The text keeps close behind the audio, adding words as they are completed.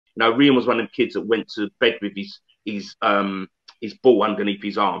You know, Rhian was one of them kids that went to bed with his ball underneath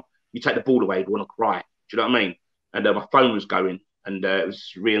his arm. You take the ball away, he want to cry. Do you know what I mean? And my phone was going, and it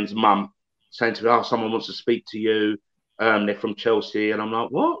was Rhian's mum saying to me, "Oh, someone wants to speak to you. They're from Chelsea." And I'm like,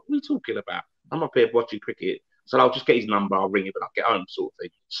 "What are you talking about? I'm up here watching cricket." So I'll just get his number, I'll ring him when I get home, sort of thing.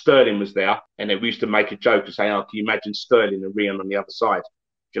 Sterling was there, and then we used to make a joke and say, "Oh, can you imagine Sterling and Rhian on the other side?"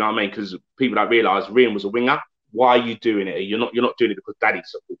 Do you know what I mean? Because people don't realise Rhian was a winger. Why are you doing it? You're not doing it because Daddy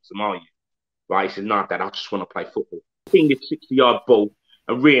supports them, are you? Right? He said, "No, Dad, I just want to play football." Pinged this 60-yard ball,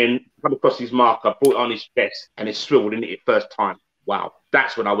 and Rhian come across his marker, brought it on his chest, and it swiveled in it first time. Wow.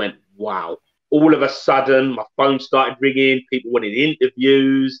 That's when I went, wow. All of a sudden, my phone started ringing. People wanted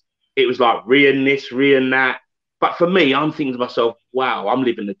interviews. It was like Rhian this, Rhian that. But for me, I'm thinking to myself, wow, I'm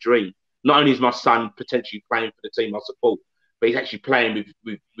living the dream. Not only is my son potentially playing for the team I support, but he's actually playing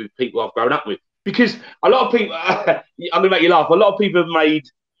with people I've grown up with. Because a lot of people, I'm going to make you laugh, a lot of people have made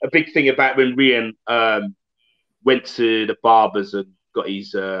a big thing about when Rhian went to the barbers and got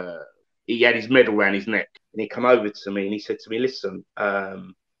his, he had his medal around his neck. And he come over to me and he said to me, "Listen,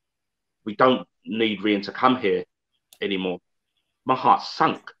 we don't need Rhian to come here anymore." My heart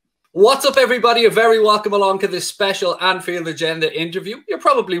sunk. What's up, everybody? A very welcome along to this special Anfield Agenda interview. You're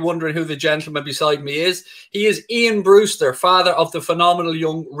probably wondering who the gentleman beside me is. He is Ian Brewster, father of the phenomenal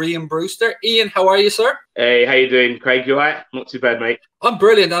young Rhian Brewster. Ian, how are you, sir? Hey, how you doing, Craig? You all right? Not too bad, mate. I'm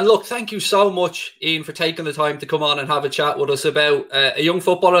brilliant. And look, thank you so much, Ian, for taking the time to come on and have a chat with us about a young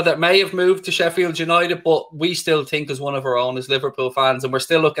footballer that may have moved to Sheffield United, but we still think as one of our own as Liverpool fans, and we're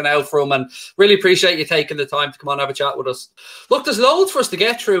still looking out for him, and really appreciate you taking the time to come on and have a chat with us. Look, there's loads for us to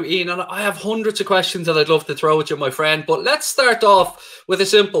get through, Ian, and I have hundreds of questions that I'd love to throw at you, my friend, but let's start off with a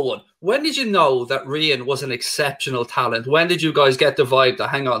simple one. When did you know that Rhian was an exceptional talent? When did you guys get the vibe that,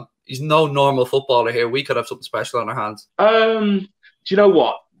 hang on, he's no normal footballer here, we could have something special on our hands? Do you know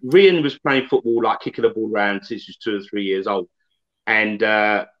what? Rhian was playing football, like kicking the ball around since he was 2 or 3 years old. And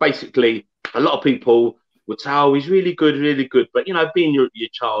basically, a lot of people would say, "Oh, he's really good, really good." But, you know, being your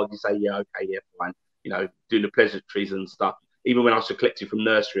child, you say, "Yeah, okay, yeah, fine." You know, doing the pleasantries and stuff. Even when I was collected from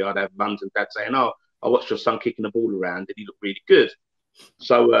nursery, I'd have mums and dads saying, "Oh, I watched your son kicking the ball around and he looked really good."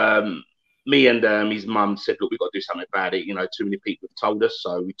 So me and his mum said, "Look, we've got to do something about it. You know, too many people have told us."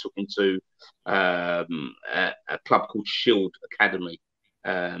 So we took him to a club called Shield Academy.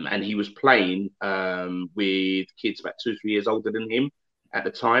 And he was playing with kids about 2 or 3 years older than him at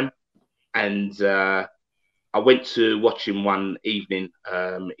the time. And I went to watch him one evening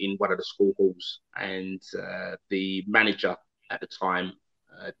in one of the school halls. And the manager at the time,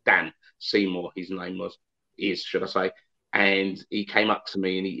 Dan Seymour, his name is, should I say. And he came up to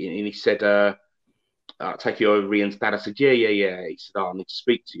me and he said, "I'll take you over Rhian's dad." I said, yeah. He said, "Oh, I need to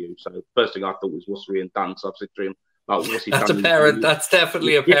speak to you." So the first thing I thought was, what's Rhian done? So I said to him, what's he That's done? a parent. That's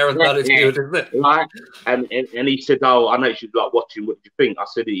definitely a parent that is good, isn't it? Right. And he said, "Oh, I know you should like watch him. What do you think?" I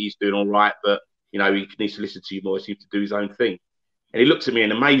said, "He's doing all right, but you know, he needs to listen to you more. He seems to do his own thing." And he looked at me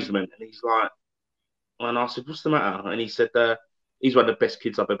in amazement and he's like, and I said, "What's the matter?" And he said, "He's one of the best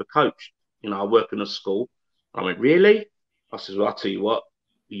kids I've ever coached. You know, I work in a school." I went, "Really?" I said, "Well, I'll tell you what,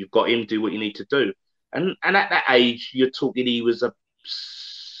 you've got him, do what you need to do." And at that age, you're talking, he was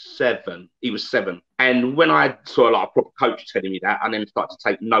 7. He was 7. And when I saw like a proper coach telling me that, I then started to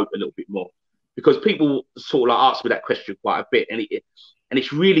take note a little bit more, because people sort of like ask me that question quite a bit, and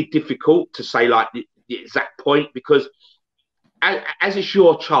it's really difficult to say like the exact point, because as it's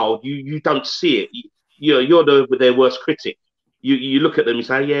your child, you don't see it. You're their worst critic. You look at them and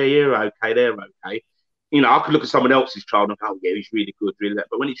say, "Yeah, you're okay, they're okay." You know, I could look at someone else's child and go, "Oh, yeah, he's really good, really that."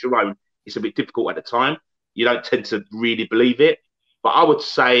 But when it's your own, it's a bit difficult at the time. You don't tend to really believe it. But I would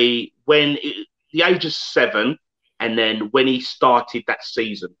say the age of 7, and then when he started that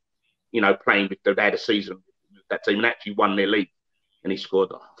season, you know, playing with they had a season with that team and actually won their league, and he scored,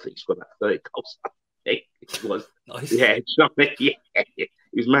 I think he scored about 30 goals. It was Nice. Yeah, he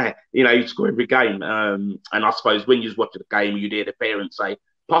was mad. You know, he'd score every game. And I suppose when you was watching the game, you'd hear the parents say,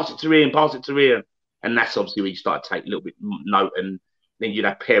 "Pass it to Rhian, pass it to Rhian." And that's obviously when you start to take a little bit note. And then you'd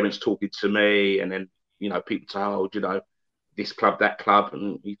have parents talking to me, and then, you know, people say, "Oh, you know, this club, that club,"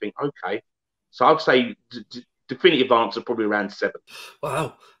 and you think, okay. So I'd say definitive answer probably around 7.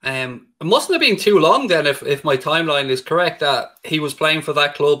 Wow. It mustn't have been too long then, if my timeline is correct, that he was playing for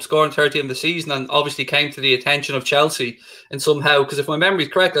that club, scoring 30 in the season, and obviously came to the attention of Chelsea and somehow, because if my memory is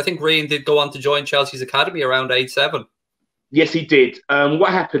correct, I think Rhian did go on to join Chelsea's academy around age 7. Yes, he did. What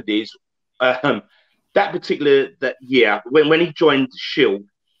happened is that year, when he joined Shield,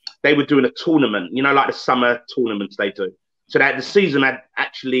 they were doing a tournament, you know, like the summer tournaments they do. So that the season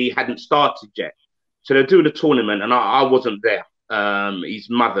hadn't started yet. So they're doing a tournament, and I wasn't there. his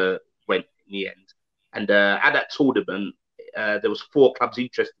mother went in the end. And at that tournament, there was 4 clubs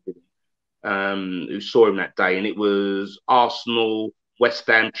interested in him who saw him that day. And it was Arsenal, West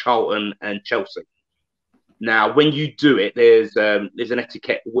Ham, Charlton and Chelsea. Now, when you do it, there's an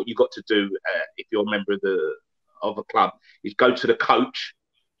etiquette. What you got to do if you're a member of a club is go to the coach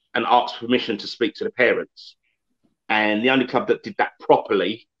and ask permission to speak to the parents. And the only club that did that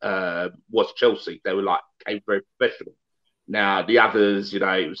properly was Chelsea. They were like very professional. Now the others, it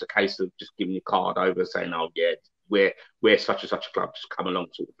was a case of just giving your card over, saying, "Oh yeah, we're such and such a club, just come along,"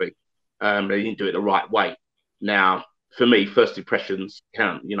 sort of thing. They didn't do it the right way. Now, for me, first impressions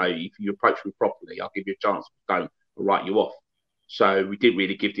count. If you approach me properly, I'll give you a chance. Don't, I'll write you off. So we didn't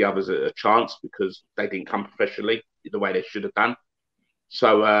really give the others a chance because they didn't come professionally the way they should have done.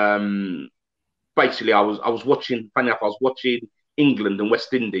 So basically, I was watching. Funny enough, I was watching England and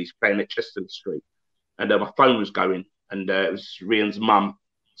West Indies playing at Chester Street, and my phone was going, and it was Rhian's mum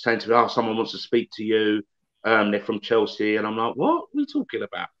saying to me, "Oh, someone wants to speak to you. They're from Chelsea," and I'm like, "What are you talking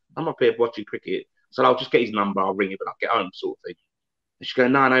about? I'm up here watching cricket." So I'll just get his number, I'll ring him when I get home, sort of thing. And she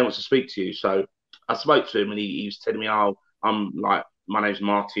goes, no, he wants to speak to you. So I spoke to him, and he was telling me, "Oh, I'm like, my name's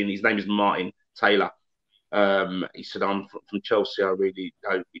Martin. His name is Martin Taylor." He said, "I'm from Chelsea. I really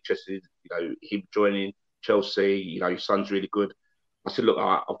interested, him joining Chelsea. His son's really good." I said, "Look,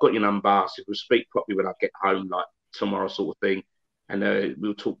 I've got your number." I said, "We'll speak properly when I get home, like tomorrow, sort of thing. And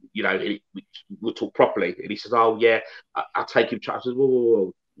we'll talk, we'll talk properly." And he says, "Oh yeah, I'll take him." I said,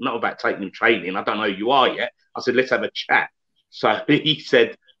 whoa. Not about taking him training. I don't know who you are yet. I said, "Let's have a chat." So he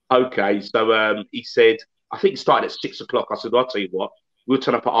said, "Okay." So he said, I think it started at 6 o'clock. I said, "I'll tell you what, we'll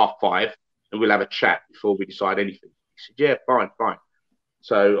turn up at 5:30 and we'll have a chat before we decide anything." He said, "Yeah, fine."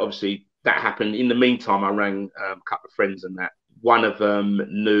 So obviously that happened. In the meantime, I rang a couple of friends and that. One of them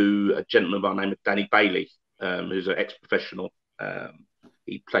knew a gentleman by the name of Danny Bailey, who's an ex-professional.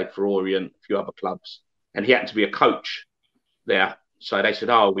 He played for Orient, a few other clubs, and he happened to be a coach there. So they said,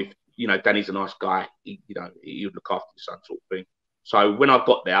 "Oh, Danny's a nice guy. He would look after his son," sort of thing. So when I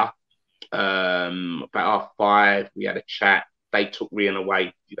got there, about 5:30, we had a chat. They took Rhian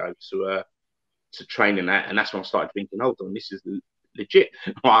away, to training that, and that's when I started thinking, "Hold on, this is legit."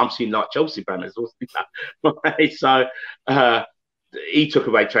 I'm seeing like Chelsea banners. So he took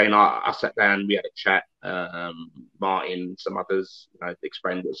away training. I sat down. We had a chat. Martin, some others,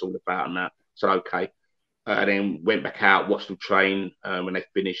 explained what it's all about and that. So okay. And then went back out, watched them train. When they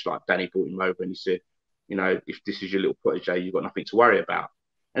finished, like Danny brought him over and he said, "If this is your little protege, you've got nothing to worry about."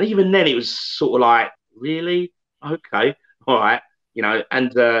 And even then, it was sort of like, really? Okay, all right.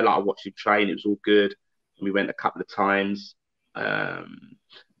 And like I watched him train, it was all good. And we went a couple of times.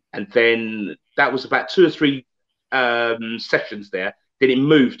 And then that was about 2 or 3 sessions there. Then it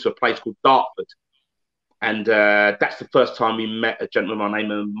moved to a place called Dartford. And that's the first time we met a gentleman by the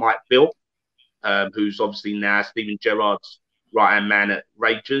name of Mike Bill, who's obviously now Stephen Gerrard's right-hand man at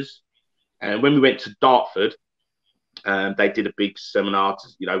Rangers. And when we went to Dartford, they did a big seminar to,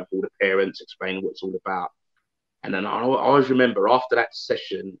 with all the parents, explaining what it's all about. And then I always remember after that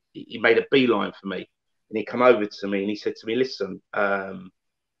session, he made a beeline for me. And he came over to me and he said to me, "Listen,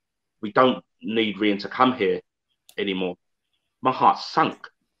 we don't need Rhian to come here anymore." My heart sunk.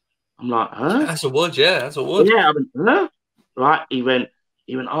 I'm like, "Huh?" That's a wood, yeah. That's a wood. Yeah, I went, "Huh?" Right? He went,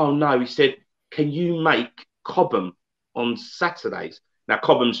 "Oh no." He said, "Can you make Cobham on Saturdays?" Now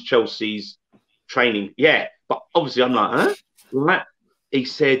Cobham's Chelsea's training, yeah. But obviously I'm like, "Huh?" Right? He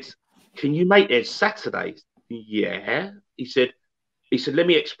said, "Can you make it Saturdays?" Yeah. He said, "Let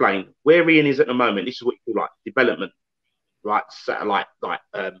me explain. Where Rhian is at the moment, this is what you call like development, right? Satellite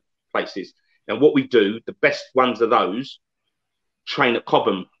places. And what we do, the best ones of those train at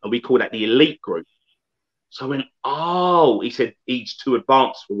Cobham, and we call that the elite group." So I went, "Oh," he said, "he's too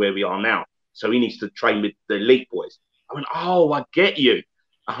advanced for where we are now. So he needs to train with the elite boys." I went, "Oh, I get you."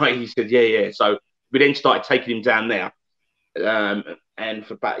 He said, yeah. So we then started taking him down there. And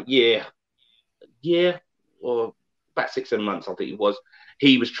for about a year or about 6, 7 months, I think it was,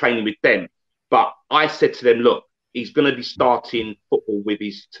 he was training with them. But I said to them, "Look, he's going to be starting football with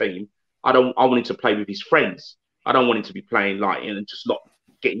his team. I want him to play with his friends. I don't want him to be playing like, and just not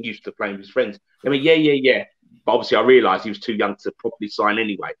getting used to playing with his friends." I mean, yeah. But obviously I realised he was too young to properly sign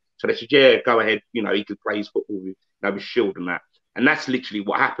anyway. So they said, "Yeah, go ahead. He could play his football with Shield and that." And that's literally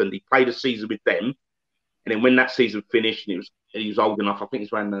what happened. He played a season with them. And then when that season finished and he was old enough, I think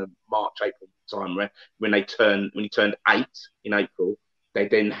it's around the March, April time, when he turned 8 in April, they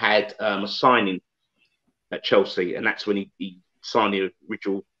then had a signing at Chelsea. And that's when he signed the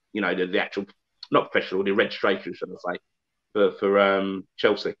original, the actual, not professional, the registration, should I say, for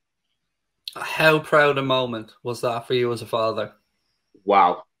Chelsea. How proud a moment was that for you as a father?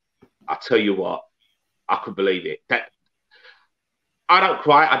 wow, I tell you what, I could believe it. That I don't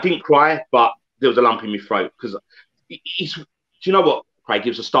cry. I didn't cry, but there was a lump in my throat because it's. Do you know what, Craig? It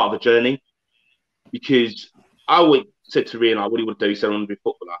was the start of a journey because I always said to Rhian, like, "What do you want to do?" He said, "I want to be a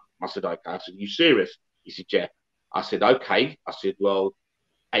footballer." I said, "Okay." I said, "You serious?" He said, "Yeah." I said, "Okay." I said, "Well,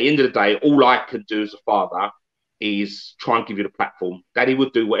 at the end of the day, all I could do as a father is try and give you the platform. Daddy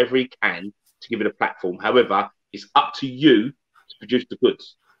would do whatever he can to give you the platform. However, it's up to you to produce the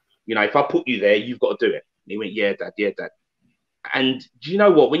goods. You know, if I put you there, you've got to do it." And he went, "Yeah, Dad. Yeah, Dad." And do you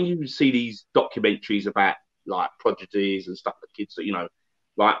know what? When you see these documentaries about like prodigies and stuff, the kids that, you know,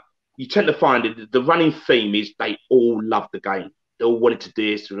 like you tend to find that the running theme is they all love the game. They all wanted to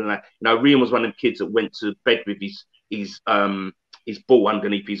do this and that. You know, Rhian was one of the kids that went to bed with his ball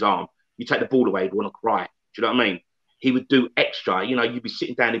underneath his arm. You take the ball away, he'd want to cry. Do you know what I mean? He would do extra. You know, you'd be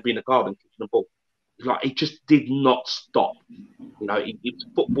sitting down, he'd be in the garden kicking the ball. Like, it just did not stop. You know, it was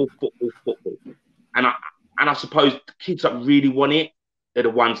football, football, football. And I suppose the kids that really want it are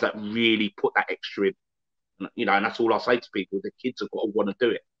the ones that really put that extra in. You know, and that's all I say to people. The kids have got to want to do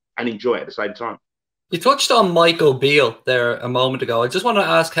it and enjoy it at the same time. You touched on Michael Beale there a moment ago. I just want to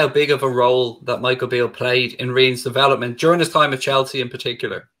ask how big of a role that Michael Beale played in Rhian's development during his time at Chelsea in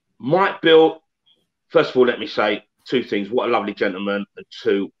particular. Mike Beale, first of all, let me say two things. What a lovely gentleman, and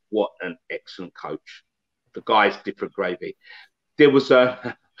two, what an excellent coach. The guy's different gravy. There was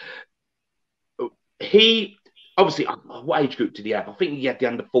he obviously, what age group did he have? I think he had the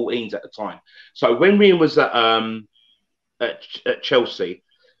under 14s at the time. So when Rhian was at Chelsea,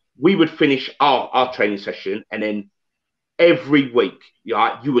 we would finish our training session, and then every week,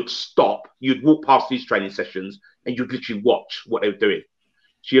 you would stop, you'd walk past these training sessions, and you'd literally watch what they were doing.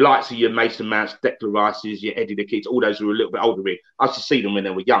 So you like to see your Mason Mounts, Declan Rices, your Eddie the Kids, all those who were a little bit older. I used to see them when they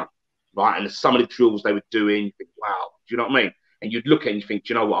were young, right? And some of the drills they were doing, you think, wow, do you know what I mean? And you'd look at it and you think,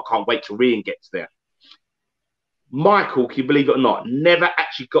 do you know what? I can't wait till Rhian gets there. Michael, can you believe it or not, never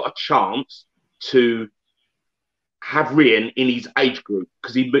actually got a chance to have Rhian in his age group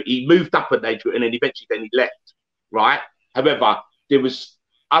because he moved up an age group and then eventually he left, right? However, there was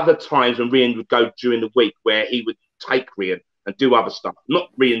other times when Rhian would go during the week where he would take Rhian and do other stuff. Not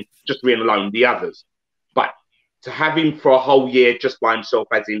Rhian, just Rhian alone, the others. But to have him for a whole year just by himself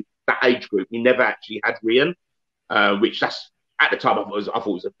as in that age group, he never actually had Rhian, which that's, at the time, I thought it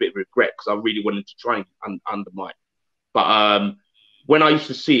was a bit of regret because I really wanted to train under Mike. But when I used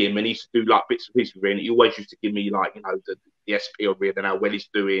to see him and he used to do like bits and pieces with Rhian, he always used to give me like, you know, the SP of Rhian and how well he's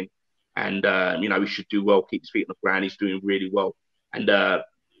doing. And, you know, he should do well, keep his feet on the ground. He's doing really well. And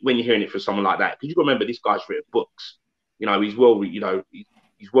when you're hearing it from someone like that, because you've got to remember, this guy's written books. You know, he's well, you know,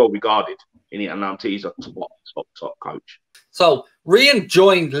 he's well regarded in it, and he's a top coach. So Rhian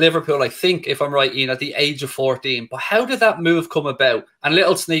joined Liverpool, I think, if I'm right, Ian, at the age of 14. But how did that move come about? And a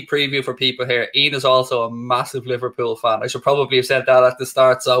little sneak preview for people here. Ian is also a massive Liverpool fan. I should probably have said that at the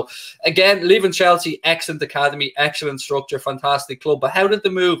start. So again, leaving Chelsea, excellent academy, excellent structure, fantastic club. But how did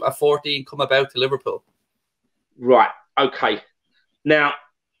the move at 14 come about to Liverpool? Right. Okay. Now,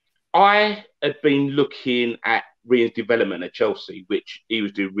 I had been looking at Rhian's development at Chelsea, which he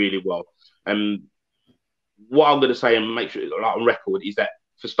was doing really well. And what I'm going to say and make sure it's on record is that,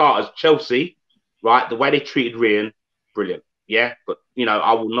 for starters, Chelsea, right, the way they treated Rhian, brilliant. Yeah, but, you know,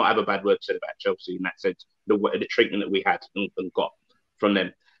 I will not have a bad word said about Chelsea in that sense, the treatment that we had and got from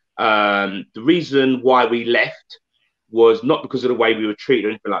them. The reason why we left was not because of the way we were treated or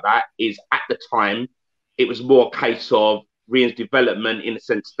anything like that, is at the time, it was more a case of Rhian's development in the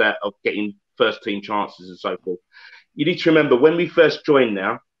sense that of getting first team chances and so forth. You need to remember, when we first joined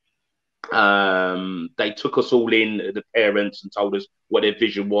now, they took us all in, the parents, and told us what their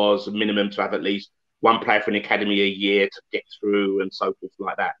vision was, a minimum to have at least one player for an academy a year to get through and so forth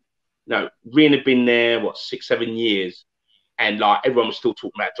like that. No, Rhian had been there, 6, 7 years, and like everyone was still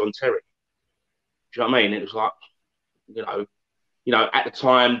talking about John Terry. Do you know what I mean? It was like, you know, at the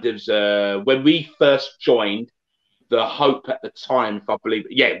time, there's when we first joined, the hope at the time, if I believe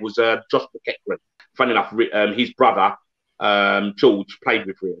it, it was Josh McEachran. Funny enough, his brother, George, played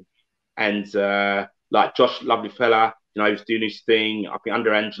with Rhian. And like Josh, lovely fella, you know, he was doing his thing. I think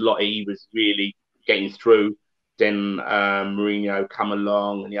under Ancelotti, he was really getting through. Then Mourinho come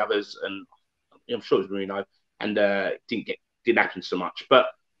along and the others, and I'm sure it was Mourinho, and didn't happen so much. But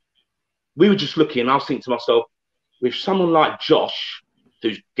we were just looking, and I was thinking to myself, with someone like Josh,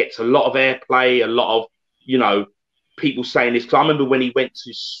 who gets a lot of airplay, a lot of, you know, people saying this, because I remember when he went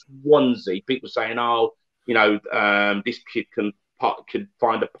to Swansea, people saying, oh, you know, this kid can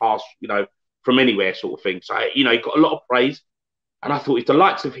find a pass, you know, from anywhere, sort of thing. So, you know, he got a lot of praise. And I thought, if the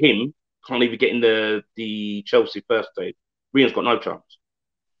likes of him can't even get in the Chelsea first team, Rhian's got no chance.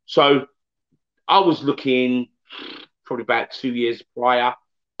 So I was looking probably about 2 years prior.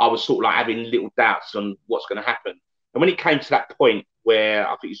 I was sort of like having little doubts on what's going to happen. And when it came to that point where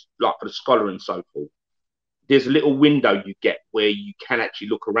I think it's like for the scholar and so forth, there's a little window you get where you can actually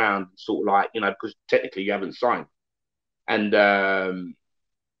look around and sort of like, you know, because technically you haven't signed. And,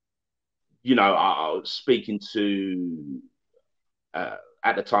 you know, I was speaking to,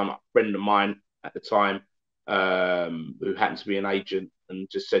 at the time, a friend of mine at the time, who happens to be an agent, and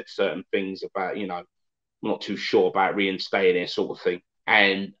just said certain things about, you know, I'm not too sure about reinstating there, sort of thing.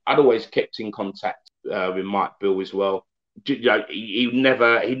 And I'd always kept in contact with Mike Bill as well. You know, he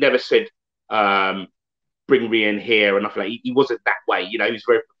never said bring Rhian here or nothing like that. He wasn't that way. You know, he was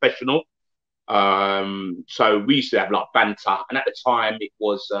very professional. So we used to have like banter, and at the time it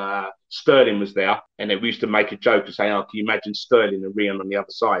was Sterling was there, and then we used to make a joke and say, "Oh, can you imagine Sterling and Rhian on the other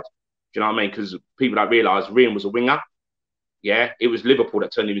side?" Do you know what I mean? Because people don't realise Rhian was a winger. Yeah, it was Liverpool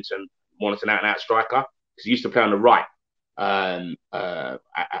that turned him into an out-and-out striker, because he used to play on the right at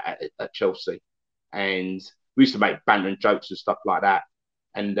Chelsea, and we used to make banter and jokes and stuff like that.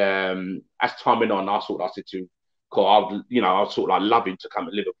 And as time went on, I said to him, I'd sort of like love him to come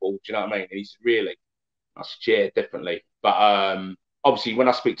to Liverpool. Do you know what I mean? And he said, really? I said, yeah, definitely. But obviously, when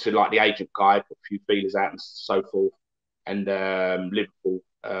I speak to like the agent guy, put a few feelers out and so forth, and Liverpool,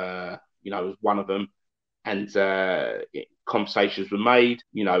 you know, was one of them. And conversations were made.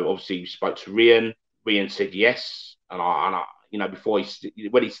 You know, obviously, we spoke to Rhian. Rhian said yes, and I, you know,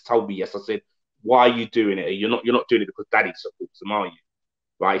 when he told me yes, I said, "Why are you doing it? You're not doing it because Daddy supports them, are you?"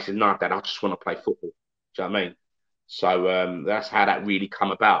 Right? He said, "No, Dad, I just want to play football." Do you know what I mean? So that's how that really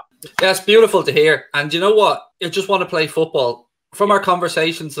come about. Yeah, it's beautiful to hear. And you know what? I just want to play football. From our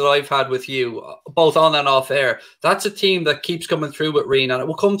conversations that I've had with you, both on and off air, that's a team that keeps coming through with Rhian, and it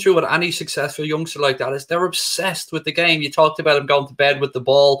will come through with any successful youngster like that. Is they're obsessed with the game. You talked about him going to bed with the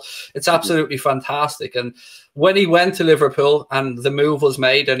ball. It's absolutely fantastic. And when he went to Liverpool and the move was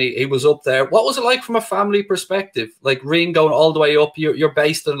made and he was up there, what was it like from a family perspective? Like Rhian going all the way up, you're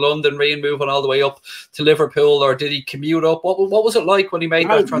based in London, Rhian moving all the way up to Liverpool, or did he commute up? What was it like when he made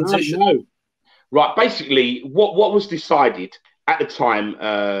that transition? No. Right, basically, what was decided at the time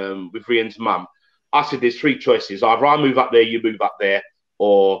with Rhian's mum, I said there's three choices. Either I move up there, you move up there,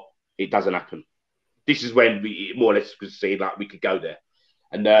 or it doesn't happen. This is when we more or less could see that we could go there.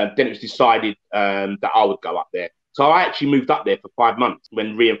 And then it was decided that I would go up there. So I actually moved up there for 5 months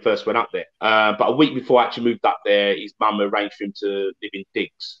when Rhian first went up there. But a week before I actually moved up there, his mum arranged for him to live in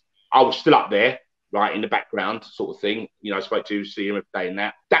Diggs. I was still up there, right, in the background sort of thing. You know, I spoke to see him every day and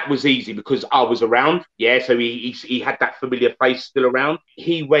that. That was easy because I was around. Yeah, so he had that familiar face still around. When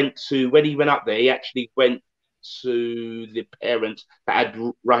he went up there, he actually went to the parents that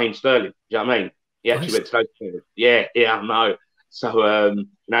had Raheem Sterling. Do you know what I mean? He actually went to those parents. Yeah, I know. So,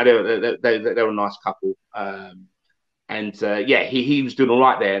 no, they were a nice couple. Yeah, he was doing all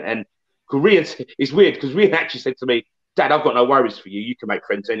right there. And Rhian, it's weird because Rhian actually said to me, "Dad, I've got no worries for you. You can make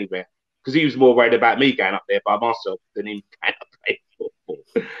friends anywhere." Because he was more worried about me going up there by myself than him going to play football.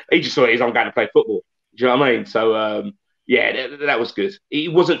 He just thought I'm going to play football. Do you know what I mean? So, yeah, that was good.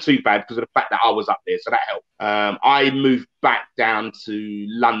 It wasn't too bad because of the fact that I was up there, so that helped. I moved back down to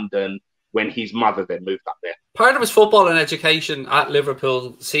London when his mother then moved up there. Part of his football and education at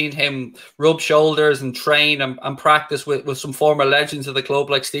Liverpool, seeing him rub shoulders and train and practice with some former legends of the club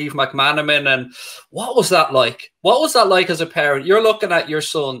like Steve McManaman. And what was that like? What was that like as a parent? You're looking at your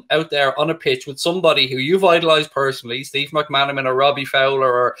son out there on a pitch with somebody who you've idolised personally, Steve McManaman or Robbie Fowler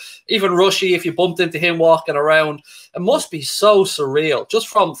or even Rushy, if you bumped into him walking around. It must be so surreal, just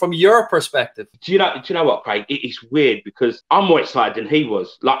from your perspective. Do you know what, Craig? It's weird because I'm more excited than he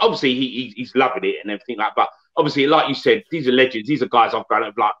was. Like, obviously, he's loving it and everything like that. But obviously, like you said, these are legends. These are guys I've grown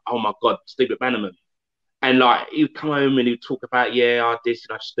up like, oh my God, Steve McManaman. And like, he'd come home and he'd talk about, yeah, I this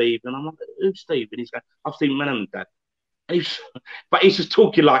and I Steve. And I'm like, who's Steve? And he's going, I'm Steve McManaman, Dad. And but he's just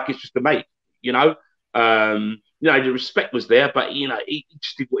talking like it's just a mate, you know? The respect was there, but, you know, he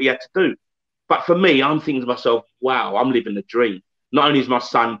just did what he had to do. But for me, I'm thinking to myself, wow, I'm living the dream. Not only is my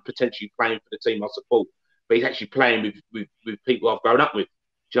son potentially playing for the team I support, but he's actually playing with people I've grown up with.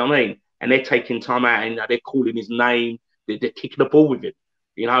 Do you know what I mean? And they're taking time out and they're calling his name. They're kicking the ball with him.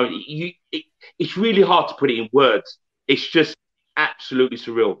 You know, it's really hard to put it in words. It's just absolutely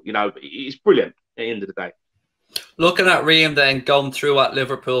surreal. You know, it's brilliant at the end of the day. Looking at Rhian then going through at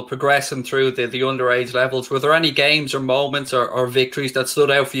Liverpool, progressing through the underage levels, were there any games or moments or victories that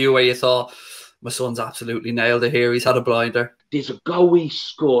stood out for you where you thought, my son's absolutely nailed it here, he's had a blinder? There's a goal he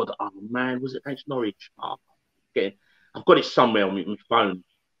scored. Oh, man, was it against Norwich? Oh, I've got it somewhere on my phone.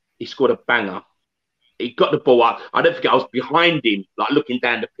 He scored a banger. he got the ball up. I don't forget, I was behind him, like looking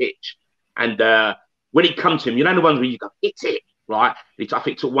down the pitch. And when he come to him, you know the ones where you go, hit it, right? I think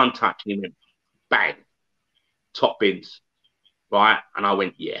it took one touch and he went, bang, top bins, right? And I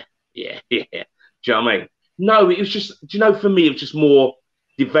went, yeah. Do you know what I mean? No, it was just, do you know, for me, it was just more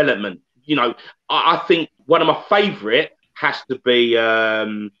development. You know, I think one of my favourite has to be,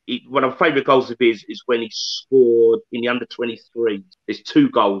 one of my favourite goals of his is when he scored in the under-23. There's 2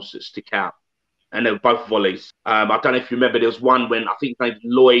 goals that stick out, and they were both volleys. I don't know if you remember, there was one when I think his name was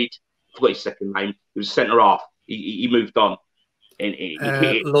Lloyd, I forgot his second name, he was centre-half. He moved on. And he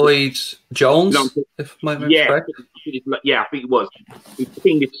hit it. Lloyd Jones, if my memory's correct. I think it was. He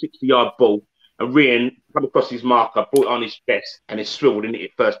pinged this 60-yard ball, and Rhian come across his marker, brought it on his chest, and it swiveled in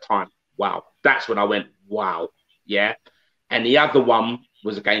it first time. Wow. That's when I went, wow. Yeah. And the other one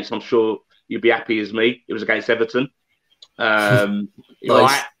was against, I'm sure you'd be happy as me, it was against Everton. Nice.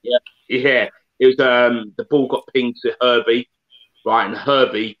 Right? Yeah. It was the ball got pinged to Herbie, right? And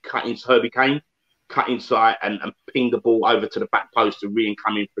Herbie Kane cut inside and pinged the ball over to the back post, and Rhian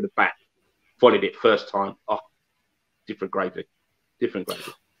come in for the back, volleyed it first time. Oh, different gravy.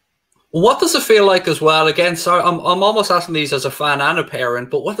 What does it feel like as well? Again, sorry, I'm almost asking these as a fan and a parent,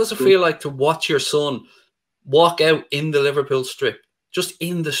 but what does it feel like to watch your son walk out in the Liverpool strip, just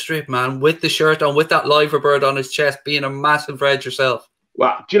in the strip, man, with the shirt on, with that liverbird on his chest, being a massive Red yourself?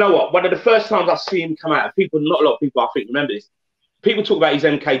 Well, do you know what? One of the first times I see him come out, not a lot of people I think remember this. People talk about his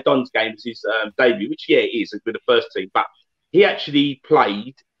MK Dons games, his debut, which, yeah, it is with the first team. But he actually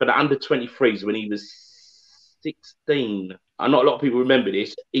played for the under-23s when he was 16. And not a lot of people remember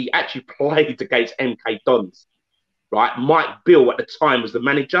this. He actually played against MK Dons, right? Mike Bill at the time was the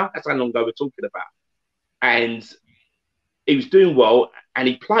manager. That's how long ago we're talking about. And he was doing well, and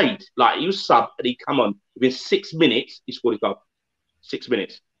he played. Like, he was sub, and he come on. Within 6 minutes, he scored his goal. 6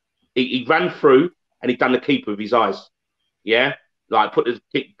 minutes. He ran through, and he done the keeper with his eyes. Yeah? Like,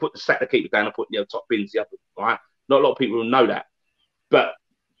 sat the keeper down and put the top bins the other, right? Not a lot of people will know that. But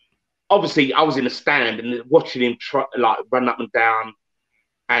obviously, I was in the stand and watching him run up and down,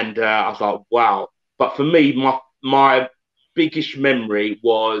 and I was like, wow. But for me, my biggest memory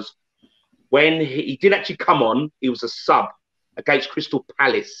was when he didn't actually come on. He was a sub against Crystal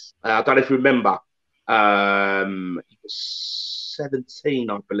Palace. I don't know if you remember. He was 17,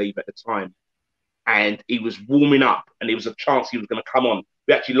 I believe, at the time. And he was warming up, and there was a chance he was going to come on.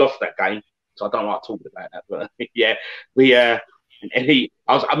 We actually lost that game, so I don't like talking about that. But yeah, I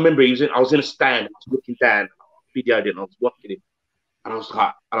remember I was in a stand, I was looking down, I videoed it, and I was watching him, and I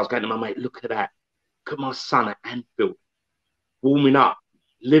was going to my mate, look at that, look at my son at Anfield, warming up,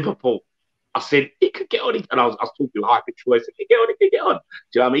 Liverpool. I said, he could get on it, and I was talking high pitch voice, he could get on. Do you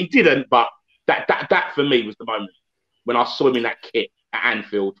know what I mean? He didn't, but that for me was the moment when I saw him in that kit at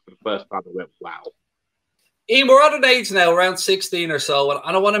Anfield for the first time. I went, wow. Ian, we're at an age now, around 16 or so,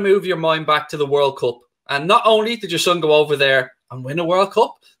 and I want to move your mind back to the World Cup. And not only did your son go over there and win a World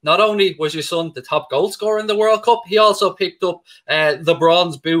Cup, not only was your son the top goal scorer in the World Cup, he also picked up the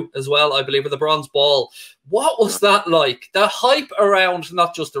bronze boot as well, I believe, or the bronze ball. What was that like? The hype around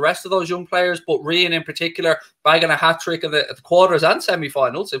not just the rest of those young players, but Rhian in particular, bagging a hat-trick in the quarters and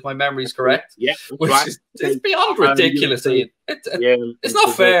semi-finals, if my memory is correct. Yeah, which is beyond ridiculous, Ian. It's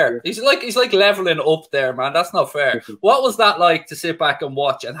not fair. He's like leveling up there, man. That's not fair. What was that like to sit back and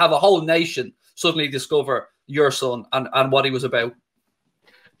watch and have a whole nation suddenly discover your son and what he was about?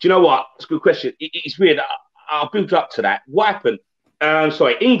 Do you know what? It's a good question. It's weird. I'll build up to that. What happened?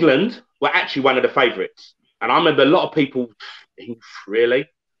 England were actually one of the favourites. And I remember a lot of people, really,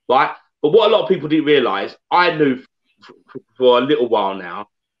 right? But what a lot of people didn't realise, I knew for a little while now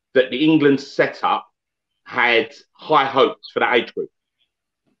that the England setup had high hopes for that age group.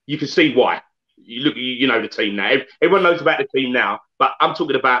 You can see why. You know the team now. Everyone knows about the team now, but I'm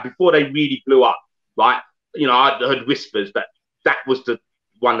talking about before they really blew up, right? You know, I heard whispers that was the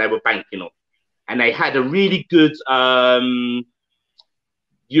one they were banking on. And they had a really good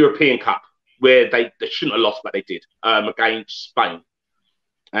European Cup where they shouldn't have lost, but they did, against Spain.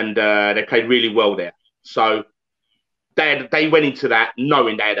 And they played really well there. So they went into that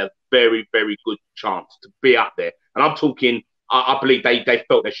knowing they had a very, very good chance to be up there. And I'm talking, I believe they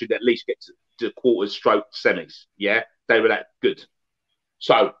felt they should at least get to quarters stroke semis. Yeah, they were that good.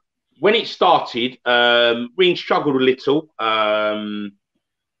 So when it started, Rhian struggled a little. I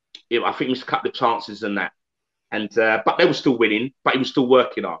think he missed a couple of chances and that. But they were still winning, but he was still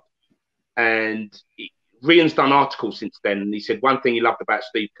working hard. And Rhian's done articles since then, and he said one thing he loved about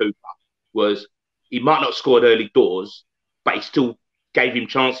Steve Cooper was he might not have scored early doors, but he still gave him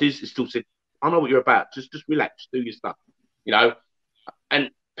chances. He still said, I know what you're about. Just relax, do your stuff. You know?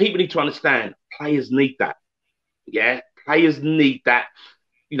 And people need to understand players need that. Yeah, players need that.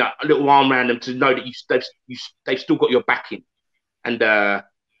 You know, a little arm around them to know that they've still got your backing. And I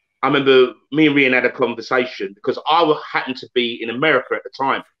remember me and Rhian had a conversation because I happened to be in America at the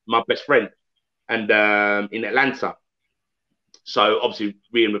time, my best friend, and in Atlanta. So obviously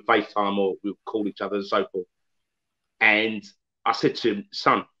Rhian would FaceTime or we would call each other and so forth. And I said to him,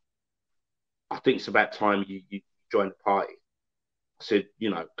 son, I think it's about time you join the party. I said, you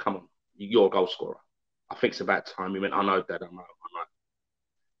know, come on, you're a goal scorer. I think it's about time. He went, I know, Dad, I know.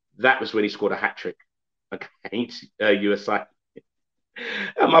 That was when he scored a hat-trick against USA.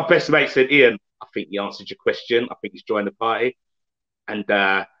 And my best mate said, Ian, I think he answered your question. I think he's joined the party. And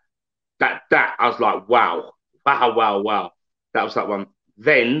that I was like, wow. That was that one.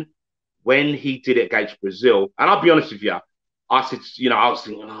 Then when he did it against Brazil, and I'll be honest with you, I said, you know, I was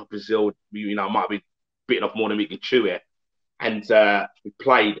thinking, oh, Brazil, you know, might be bitten off more than we can chew here. And we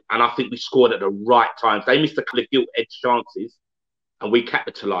played, and I think we scored at the right times. They missed a couple of gilt-edged chances, and we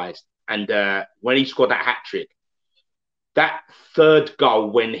capitalised. And when he scored that hat-trick, that third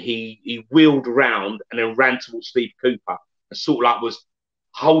goal when he wheeled round and then ran towards Steve Cooper and sort of like was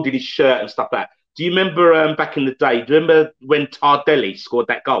holding his shirt and stuff like that. Do you remember back in the day, do you remember when Tardelli scored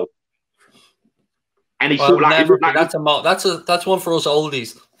that goal? And he sort of like... That's one for us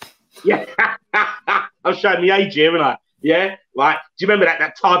oldies. Yeah. I'm showing the age here, aren't I? Yeah? Like, do you remember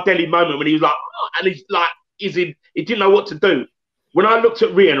that Tardelli moment when he was like, oh, and he's like, he didn't know what to do. When I looked at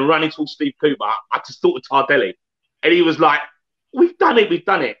Rhian running towards Steve Cooper, I just thought of Tardelli. And he was like, we've done it.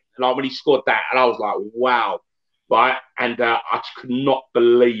 And like when he scored that, and I was like, wow. Right? And I just could not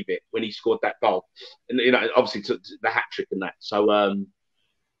believe it when he scored that goal. And, you know, obviously took the hat-trick and that. So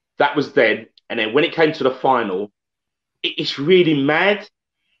that was then. And then when it came to the final, it's really mad.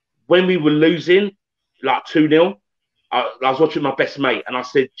 When we were losing, like 2-0, I was watching my best mate, and I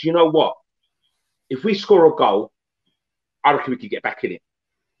said, do you know what? If we score a goal, I reckon we could get back in it.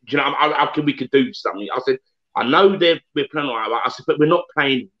 Do you know, I reckon we could do something. I said, I know we're playing all right. I said, but we're not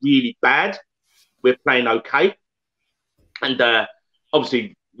playing really bad. We're playing okay. And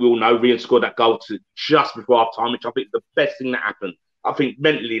obviously, we all know Rhian scored that goal just before half-time, which I think is the best thing that happened. I think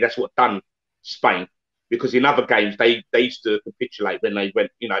mentally that's what done Spain. Because in other games, they used to capitulate when they went,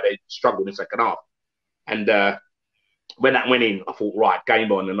 you know, they struggled in the second half. And when that went in, I thought, right,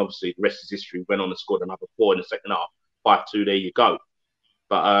 game on. And obviously, the rest is history. Went on and scored another 4 in the second half. 5-2, there you go.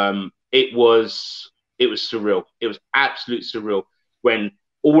 But it was surreal. It was absolutely surreal when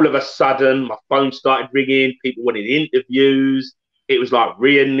all of a sudden my phone started ringing. People wanted interviews. It was like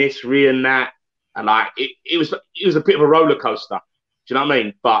Rhian this, Rhian that, and like it was a bit of a roller coaster. Do you know what I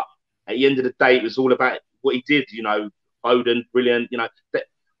mean? But at the end of the day, it was all about what he did. You know, Houlden, brilliant. You know,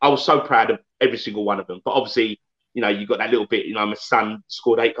 I was so proud of every single one of them. But obviously, you know, you got that little bit. You know, my son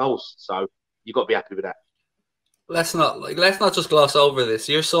scored 8 goals, so you got to be happy with that. Let's not just gloss over this.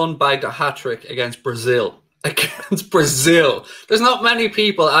 Your son bagged a hat-trick against Brazil. There's not many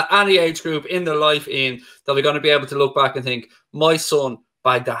people at any age group in their life, Ian, that are going to be able to look back and think, my son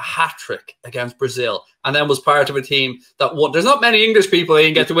bagged a hat-trick against Brazil and then was part of a team that won. There's not many English people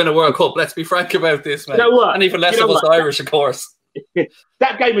who get to win a World Cup. Let's be frank about this, man. You know what? And even less of us Irish, of course.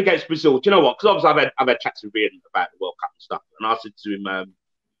 That game against Brazil, do you know what? Because obviously I've had chats with Rhian about the World Cup and stuff. And I said to him,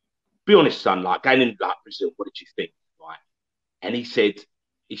 be honest, son, like going in like Brazil, what did you think? Right? And he said,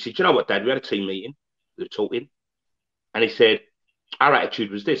 you know what, Dad? We had a team meeting, we were talking, and he said, our attitude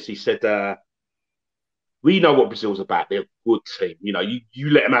was this. He said, we know what Brazil's about. They're a good team. You know, you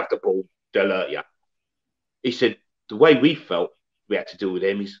let them have the ball, they'll hurt you. He said, the way we felt we had to deal with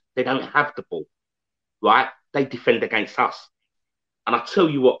them is they don't have the ball, right? They defend against us. And I tell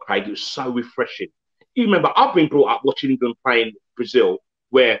you what, Craig, it was so refreshing. You remember, I've been brought up watching England playing Brazil,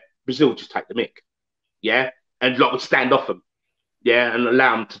 where Brazil just take the mick, yeah? And like would stand off them, yeah? And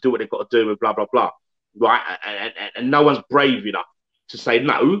allow them to do what they've got to do and blah, blah, blah, right? And no one's brave enough to say,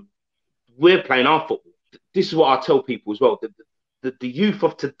 no, we're playing our football. This is what I tell people as well. The youth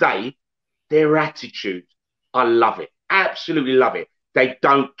of today, their attitude, I love it. Absolutely love it. They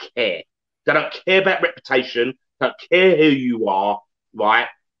don't care. They don't care about reputation. Don't care who you are, right?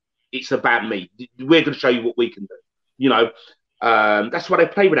 It's about me. We're going to show you what we can do. You know, that's why they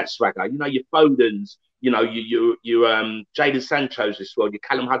play with that swagger. You know, your Fodens, you know, your Jadon Sancho's as well, your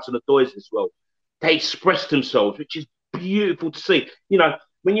Callum Hudson-Odoi's as well. They express themselves, which is beautiful to see. You know,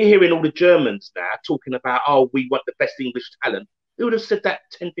 when you're hearing all the Germans now talking about, oh, we want the best English talent, who would have said that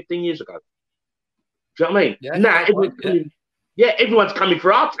 10, 15 years ago? Do you know what I mean? Yeah, now, everyone's coming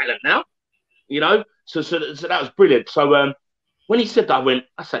for our talent now, you know? So that was brilliant. So when he said that, I went,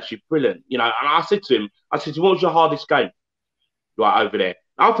 that's actually brilliant. You know, and I said to him, what was your hardest game? Right over there.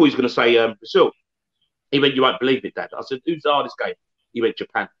 I thought he was going to say Brazil. He went, you won't believe it, Dad. I said, who's the hardest game? He went,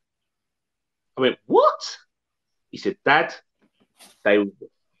 Japan. I went, what? He said, Dad, they were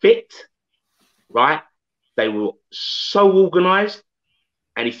fit, right? They were so organised.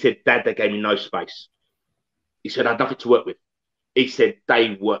 And he said, Dad, they gave me no space. He said, I had nothing to work with. He said,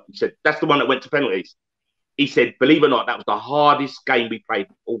 he said, that's the one that went to penalties. He said, believe it or not, that was the hardest game we played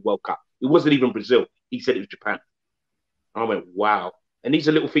all World Cup. It wasn't even Brazil. He said it was Japan. I went, wow. And these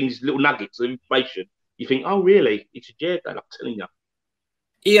are little things, little nuggets of information. You think, oh, really? He said, yeah, Dad, I'm telling you.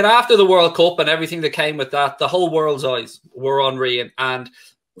 Ian, after the World Cup and everything that came with that, the whole world's eyes were on Rhian. And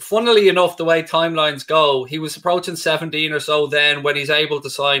funnily enough, the way timelines go, he was approaching 17 or so then when he's able to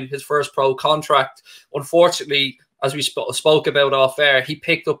sign his first pro contract. Unfortunately, as we spoke about off air, he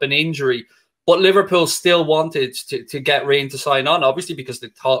picked up an injury. But Liverpool still wanted to get Rhian to sign on, obviously, because they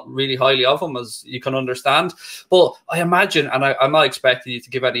thought really highly of him, as you can understand. But I imagine, and I'm not expecting you to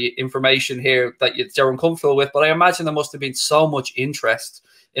give any information here that you're uncomfortable with, but I imagine there must have been so much interest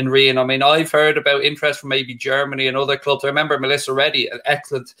in Rhian. I mean, I've heard about interest from maybe Germany and other clubs. I remember Melissa Reddy, an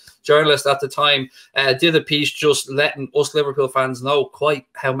excellent journalist at the time, did a piece just letting us Liverpool fans know quite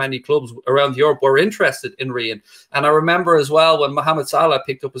how many clubs around Europe were interested in Rhian. And I remember as well when Mohamed Salah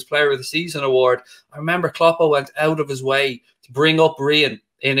picked up his Player of the Season award, I remember Kloppo went out of his way to bring up Rhian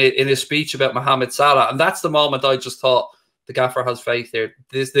in his speech about Mohamed Salah. And that's the moment I just thought, the gaffer has faith here.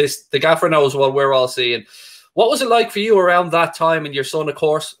 The gaffer knows what we're all seeing. What was it like for you around that time and your son, of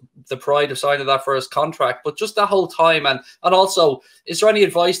course, the pride of signing that first contract, but just that whole time? And also, is there any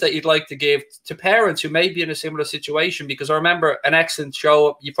advice that you'd like to give to parents who may be in a similar situation? Because I remember an excellent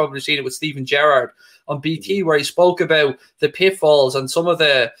show, you've probably seen it with Stephen Gerrard on BT, where he spoke about the pitfalls and some of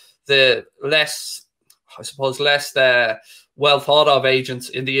the less, I suppose, less well thought of agents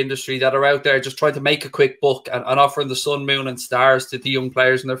in the industry that are out there just trying to make a quick buck and offering the sun, moon and stars to the young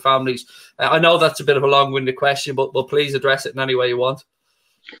players and their families. I know that's a bit of a long-winded question, but please address it in any way you want.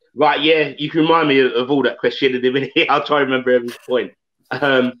 Right, yeah, you can remind me of all that question in a minute. I'll try to remember every point.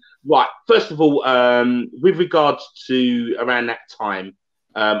 Right, first of all, with regards to around that time,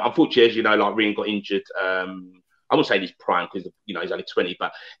 unfortunately, as you know, like Rhian got injured. I won't say he's prime because he's only 20,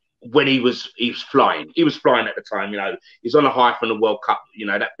 but when he was flying. He was flying at the time, He's on a high from the World Cup,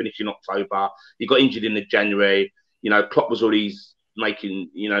 that finished in October. He got injured in the January. Klopp was already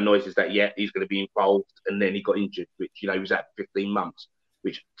making, noises that, yeah, he's going to be involved. And then he got injured, which, he was at 15 months,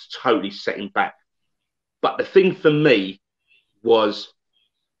 which totally set him back. But the thing for me was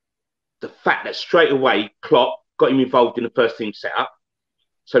the fact that straight away Klopp got him involved in the first team setup.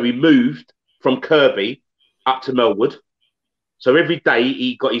 So he moved from Kirby up to Melwood. So every day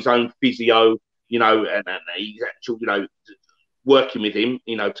he got his own physio, and he's actually, working with him,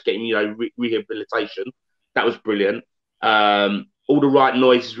 to get him, rehabilitation. That was brilliant. All the right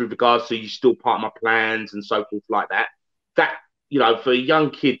noises with regards to you still part of my plans and so forth like that. That, for a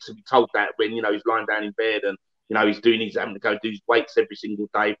young kid to be told that when, he's lying down in bed and, he's having to go do his weights every single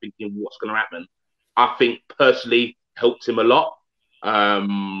day thinking what's going to happen, I think personally helped him a lot.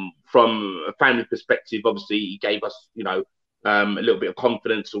 From a family perspective, obviously he gave us, a little bit of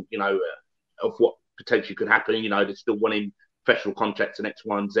confidence of, of what potentially could happen. They're still wanting professional contracts and X,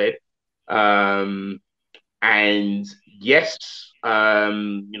 Y, and Z. And yes,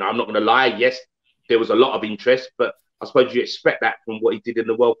 I'm not going to lie. Yes, there was a lot of interest, but I suppose you expect that from what he did in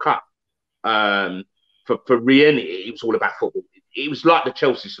the World Cup. For Rhian, it was all about football. It was like the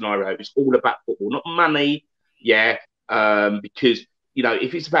Chelsea scenario. It's all about football, not money. Yeah, because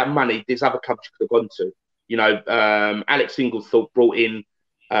if it's about money, there's other clubs you could have gone to. Alex Inglethorpe brought in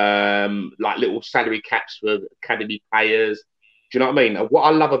like little salary caps for academy players. Do you know what I mean? And what I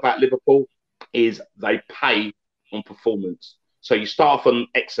love about Liverpool is they pay on performance. So you start off on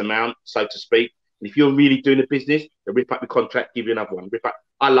X amount, so to speak. And if you're really doing a business, they rip up your contract, give you another one.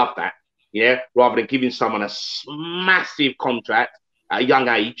 I love that. Yeah, rather than giving someone a massive contract at a young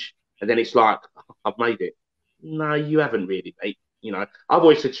age, and then it's like, I've made it. No, you haven't really, mate. I've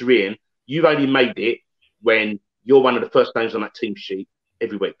always said to Rhian, you've only made it when you're one of the first names on that team sheet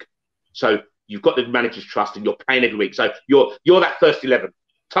every week. So you've got the manager's trust and you're playing every week. So you're that first 11.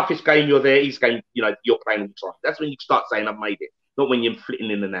 Toughest game, you're there. Each game, you're playing all the time. That's when you start saying, I've made it. Not when you're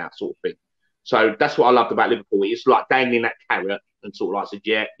flitting in and out sort of thing. So that's what I loved about Liverpool. It's like dangling that carrot and sort of like said,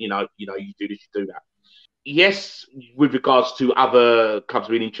 yeah, you do this, you do that. Yes, with regards to other clubs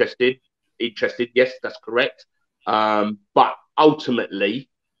being interested, yes, that's correct. But ultimately,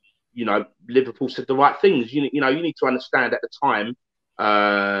 Liverpool said the right things. You need to understand at the time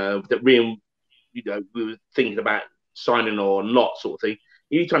that Rhian, we were thinking about signing or not sort of thing.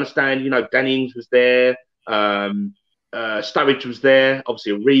 You need to understand, Danny Ings was there. Sturridge was there,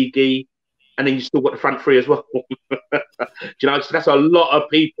 obviously Origi, and then you still got the front three as well. Do you know, so that's a lot of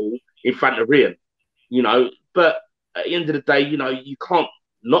people in front of Rhian, you know. But at the end of the day, you know, you can't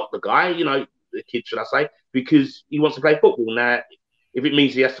knock the guy, you know, the kid, should I say, because he wants to play football. Now, if it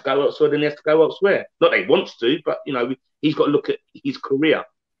means he has to go elsewhere, then he has to go elsewhere. Not that he wants to, but, you know, he's got to look at his career.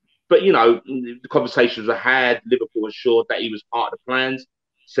 But, you know, the conversations I had, Liverpool assured that he was part of the plans,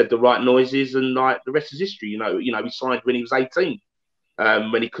 said the right noises, and like the rest is history. You know, he signed when he was 18,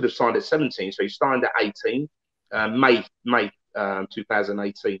 when he could have signed at 17. So he signed at 18, May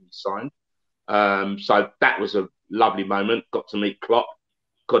 2018 he signed. So that was a lovely moment. Got to meet Klopp.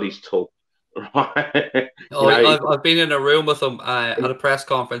 God, he's tall. Right? I've been in a room with him at a press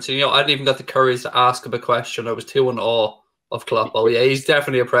conference. And, you know, I didn't even got the courage to ask him a question. I was too in awe of Klopp. Oh yeah, he's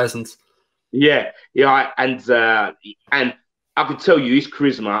definitely a presence. Yeah, and I can tell you his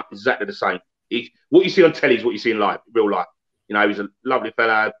charisma is exactly the same. What you see on telly is what you see in real life. You know, he's a lovely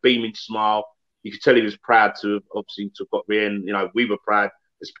fella, beaming smile. You could tell he was proud to have got Rhian. You know, we were proud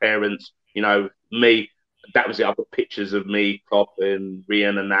as parents. You know, me, that was it. I've got pictures of me, Klopp and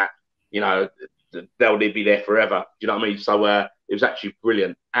Rhian and that. You know, they'll be there forever. Do you know what I mean? So it was actually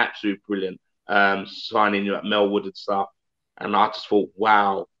brilliant, absolutely brilliant. Signing at Melwood and stuff. And I just thought,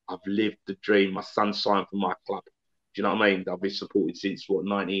 wow, I've lived the dream. My son signed for my club. Do you know what I mean? I've been supported since,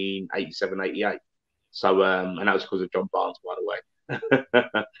 1987, 88. So, and that was because of John Barnes, by the way.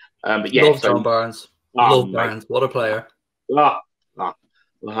 But yeah. Love John Barnes. Love Barnes. What a player. Right.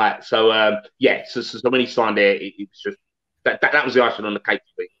 So, yeah. So when he signed there, it was just, that was the icing on the cake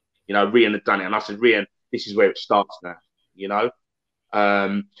for me. You know, Rhian had done it. And I said, Rhian, this is where it starts now, you know?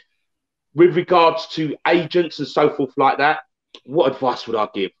 With regards to agents and so forth like that, what advice would I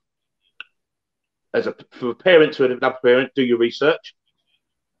give? For a parent to another parent, do your research.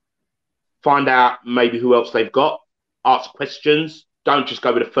 Find out maybe who else they've got. Ask questions. Don't just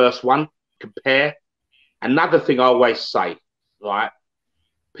go with the first one. Compare. Another thing I always say, right?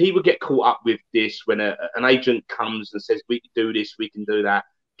 People get caught up with this when an agent comes and says, we can do this, we can do that.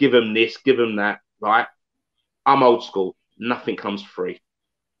 Give them this, give them that, right? I'm old school. Nothing comes free.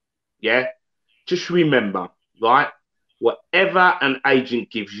 Yeah? Just remember, right? Whatever an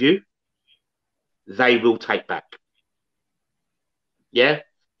agent gives you, they will take back. Yeah?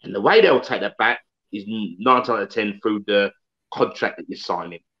 And the way they'll take that back is 9 times out of 10 through the contract that you're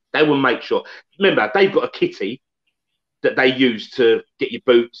signing. They will make sure. Remember, they've got a kitty that they use to get your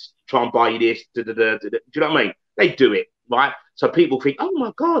boots, try and buy you this. Do you know what I mean? They do it, right? So people think, oh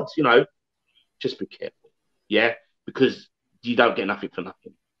my God, you know, just be careful. Yeah? Because you don't get nothing for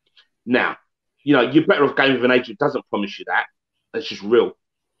nothing. Now, you know, you're better off going with an agent who doesn't promise you that. That's just real.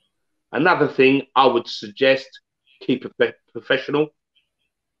 Another thing I would suggest, keep it professional.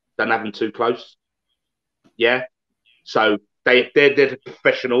 Don't have them too close. Yeah? So they're the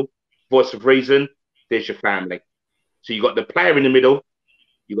professional voice of reason. There's your family. So you got the player in the middle.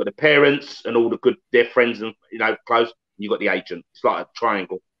 You got the parents and all the good, their friends and, you know, close. You got the agent. It's like a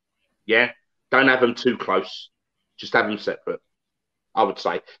triangle. Yeah? Don't have them too close. Just have them separate, I would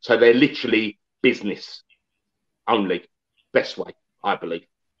say. So they're literally business only. Best way, I believe.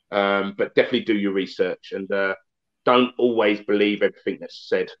 But definitely do your research and don't always believe everything that's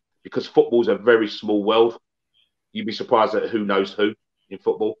said because football's a very small world. You'd be surprised at who knows who in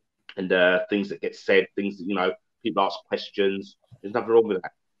football and things that get said, things that, you know, people ask questions. There's nothing wrong with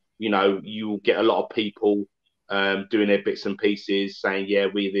that. You know, you will get a lot of people doing their bits and pieces saying, yeah,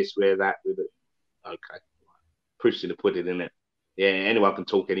 we're this, we're that. We're the... Okay. Proof's in the pudding, isn't it? Yeah, anyone can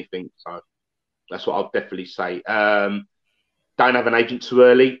talk anything. So that's what I'll definitely say. Don't have an agent too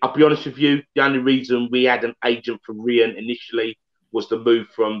early. I'll be honest with you. The only reason we had an agent for Rhian initially was the move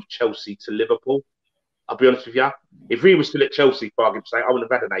from Chelsea to Liverpool. I'll be honest with you. If Rhian was still at Chelsea, for argument's sake, I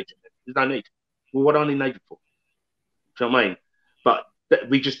wouldn't have had an agent. There's no need. Well, what do I need an agent for? Do you know what I mean? But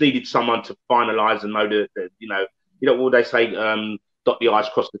we just needed someone to finalise and know that, you know what would they say? Dot the I's,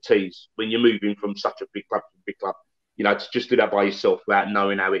 cross the T's. When you're moving from such a big club to a big club, you know, to just do that by yourself without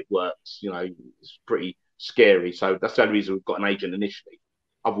knowing how it works, you know, it's pretty scary. So that's the only reason we've got an agent initially.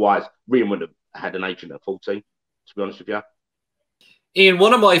 Otherwise, Rhian wouldn't have had an agent at 14, to be honest with you. Ian,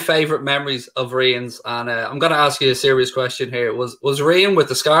 one of my favourite memories of Rhian's, and I'm going to ask you a serious question here, was Rhian with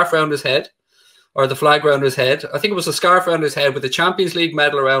the scarf around his head or the flag around his head? I think it was a scarf around his head with the Champions League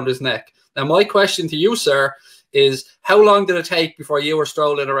medal around his neck. Now, my question to you, sir, is how long did it take before you were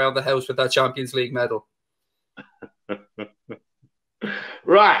strolling around the house with that Champions League medal?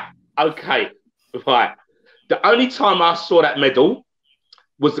 Right. Okay. Right. The only time I saw that medal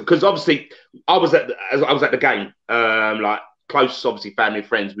was because obviously I was at the game, like close, obviously family and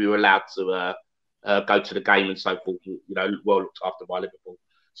friends. We were allowed to go to the game and so forth. You know, well looked after by Liverpool.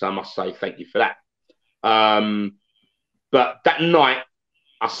 So I must say thank you for that. But that night,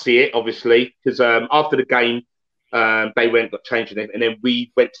 I see it obviously because after the game, they went got changed and then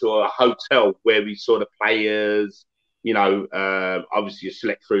we went to a hotel where we saw the players. You know, obviously you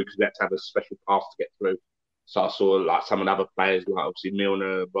select through because we had to have a special pass to get through. So I saw like some of the other players, like obviously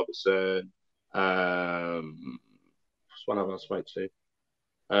Milner, Robertson, what's one of us spoke to,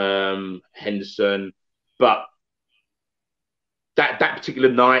 Henderson. But that particular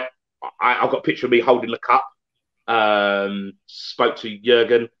night, I got a picture of me holding the cup. Spoke to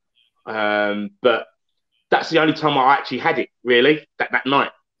Jurgen, but that's the only time I actually had it. Really, that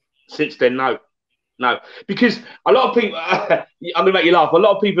night. Since then, no, because a lot of people. I'm gonna make you laugh. A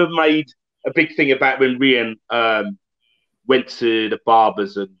lot of people have made a big thing about when Rhian went to the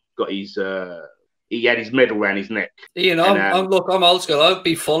barbers and got his. He had his medal around his neck. You know, I'm old school. I'd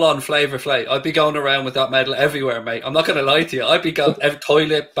be full on Flavor Flav. I'd be going around with that medal everywhere, mate. I'm not going to lie to you. I'd be going every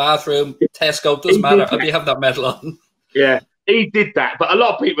toilet, bathroom, Tesco, doesn't matter. I'd be having that medal on. Yeah, he did that, but a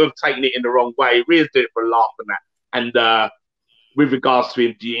lot of people have taken it in the wrong way. Rhea's doing it for a laugh and that. And with regards to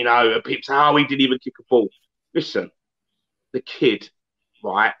him, you know, people say, "Oh, he didn't even kick a ball." Listen, the kid,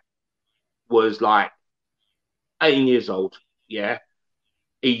 right, was like 18 years old. Yeah,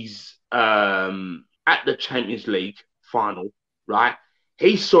 he's at the Champions League final, right?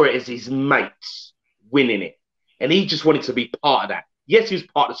 He saw it as his mates winning it, and he just wanted to be part of that. Yes, he was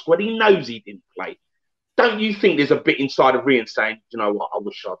part of the squad. He knows he didn't play. Don't you think there's a bit inside of Rhian saying, you know what, I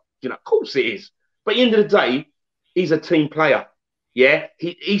wish I, you know, of course it is. But at the end of the day, he's a team player. Yeah,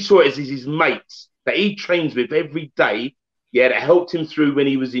 he saw it as his mates that he trains with every day. Yeah, that helped him through when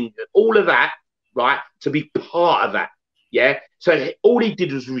he was injured. All of that, right, to be part of that. Yeah, so all he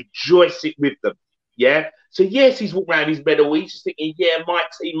did was rejoice it with them. Yeah, so yes, he's walking around his medal. He's just thinking, yeah, my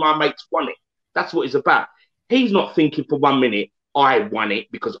team, my mates won it. That's what it's about. He's not thinking for 1 minute, I won it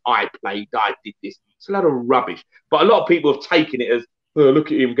because I played, I did this. It's a lot of rubbish. But a lot of people have taken it as, oh,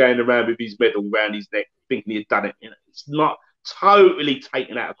 look at him going around with his medal around his neck, thinking he had done it. You know, it's not totally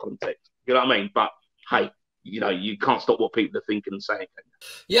taken out of context. You know what I mean? But hey, you know, you can't stop what people are thinking and saying.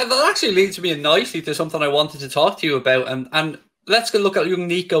 Yeah, that actually leads me nicely to something I wanted to talk to you about. And let's go look at young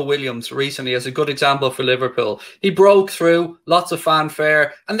Nico Williams recently as a good example for Liverpool. He broke through, lots of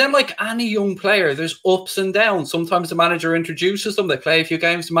fanfare. And then like any young player, there's ups and downs. Sometimes the manager introduces them, they play a few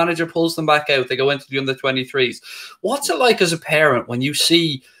games, the manager pulls them back out, they go into the under-23s. What's it like as a parent when you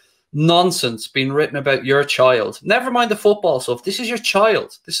see nonsense being written about your child? Never mind the football stuff. This is your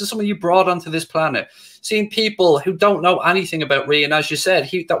child. This is someone you brought onto this planet. Seeing people who don't know anything about Rhian, as you said,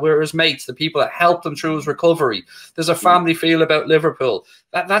 that were his mates, the people that helped him through his recovery. There's a family feel about Liverpool.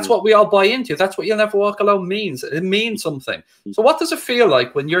 That's what we all buy into. That's what You'll Never Walk Alone means. It means something. So what does it feel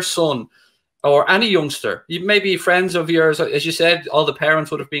like when your son or any youngster, maybe friends of yours, as you said, all the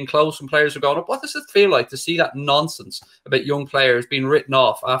parents would have been close and players were going up. What does it feel like to see that nonsense about young players being written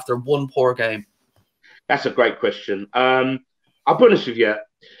off after one poor game? That's a great question. I'll be honest with you.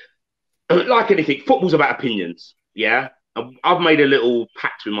 Like anything, football's about opinions. Yeah. I've made a little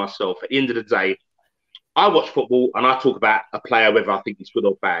pact with myself. At the end of the day, I watch football and I talk about a player, whether I think he's good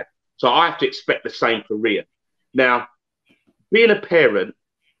or bad. So I have to expect the same for Rhian. Now, being a parent,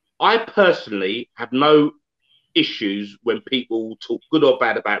 I personally have no issues when people talk good or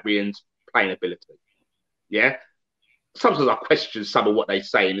bad about Rhian's playing ability. Yeah. Sometimes I question some of what they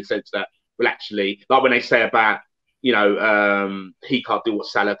say in the sense that, well, actually, like when they say about, you know, he can't do what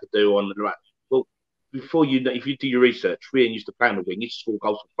Salah could do on the right. Well, before you know, if you do your research, Rhian used to play on the wing, he used to score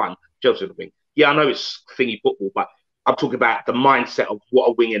goals for fun, Chelsea on the wing. Yeah, I know it's thingy football, but I'm talking about the mindset of what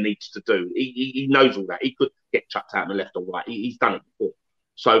a winger needs to do. He knows all that. He could get chucked out on the left or right. He's done it before.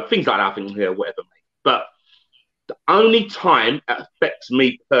 So things like that, I think, yeah, whatever, mate. But the only time it affects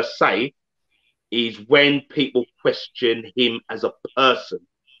me per se is when people question him as a person,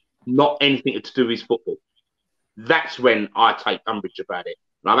 not anything to do with his football. That's when I take umbrage about it.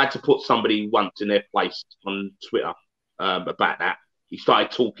 And I've had to put somebody once in their place on Twitter about that. He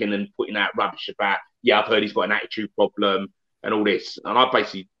started talking and putting out rubbish about, yeah, I've heard he's got an attitude problem and all this. And I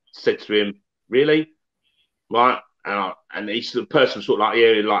basically said to him, really? Right? And he's the person sort of like,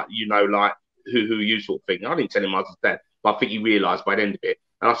 yeah, like, you know, like, who you sort of thing. I didn't tell him I was his dad, but I think he realised by the end of it.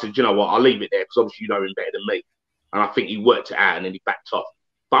 And I said, you know what, I'll leave it there because obviously you know him better than me. And I think he worked it out and then he backed off.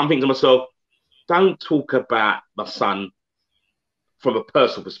 But I'm thinking to myself, don't talk about my son from a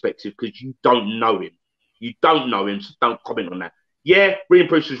personal perspective because you don't know him. You don't know him, so don't comment on that. Yeah, Rhian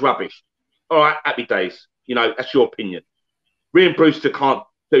Brewster's rubbish. All right, happy days. You know, that's your opinion. Rhian Brewster can't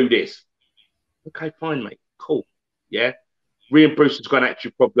do this. Okay, fine, mate. Cool. Yeah. Rhian Brewster's got an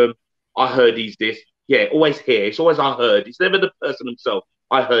attitude problem. I heard he's this. Yeah, always hear. It's always I heard. It's never the person himself.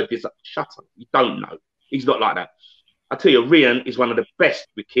 I heard this. Like, shut up. You don't know. He's not like that. I tell you, Rhian is one of the best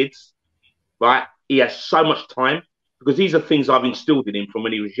with kids, right? He has so much time because these are things I've instilled in him from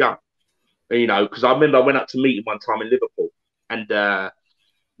when he was young. You know, because I remember I went up to meet him one time in Liverpool, and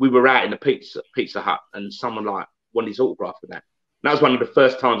we were out in the Pizza Hut, and someone like wanted his autograph for that. And that was one of the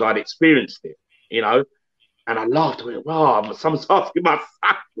first times I'd experienced it, you know. And I laughed. I went, "Wow, someone's asking my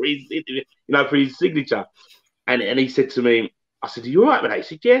son for his, you know, for his signature." And he said to me, "I said, are you all right with that?" He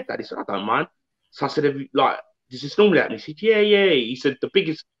said, "Yeah, Dad." He said, "I don't mind." So I said, "Have you, like, does this normally happen?" He said, "Yeah, yeah." He said, "The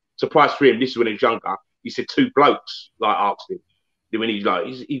biggest surprise for him, this is when he was younger." He said, two blokes like asked him when he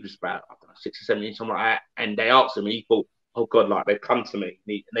was about, I don't know, 6 or 7 years, something like that. And they asked him, and he thought, "Oh God, like they've come to me."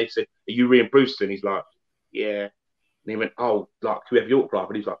 And they said, "Are you Rhian Brewster?" And he's like, "Yeah." And he went, "Oh, like, can we have your autograph?"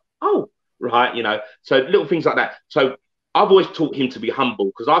 And he's like, "Oh, right," you know. So little things like that. So I've always taught him to be humble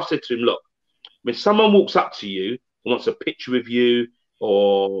because I've said to him, "Look, when someone walks up to you and wants a picture with you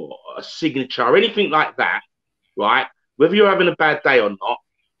or a signature or anything like that, right? Whether you're having a bad day or not,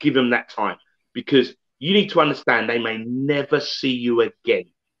 give them that time because you need to understand they may never see you again.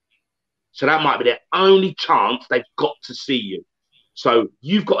 So that might be their only chance they've got to see you. So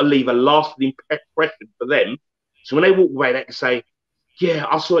you've got to leave a lasting impression for them. So when they walk away, they can say, "Yeah,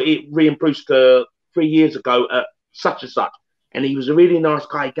 I saw it, Rhian Brewster 3 years ago at such and such. And he was a really nice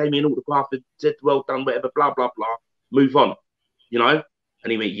guy. He gave me an autograph and said, well done, whatever, blah, blah, blah. Move on," you know?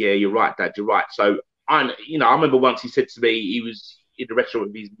 And he went, "Yeah, you're right, Dad, you're right." So, I remember once he said to me, he was in the restaurant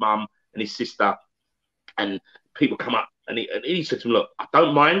with his mum and his sister, and people come up, and he said to him, "Look, I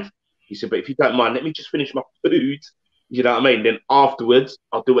don't mind." He said, "But if you don't mind, let me just finish my food." You know what I mean? Then afterwards,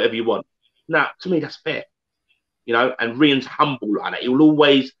 I'll do whatever you want. Now, to me, that's fair. You know, and Rhian's humble like that. He will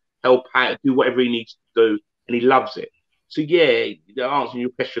always help out, do whatever he needs to do, and he loves it. So, yeah, answering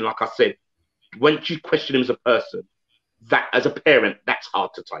your question, like I said, once you question him as a person, that as a parent, that's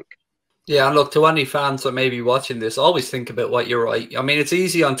hard to take. Yeah, and look, to any fans that may be watching this, always think about what you're right. I mean, it's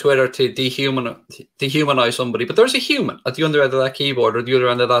easy on Twitter to dehumanize somebody, but there's a human at the other end of that keyboard or the other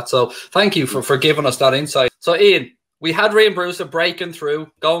end of that. So thank you for giving us that insight. So, Ian, we had Rhian Brewster breaking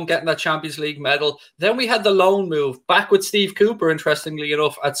through, going getting that Champions League medal. Then we had the loan move back with Steve Cooper, interestingly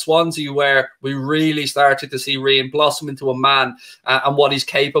enough, at Swansea, where we really started to see Rhian blossom into a man and what he's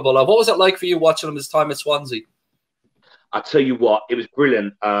capable of. What was it like for you watching him his time at Swansea? I tell you what, it was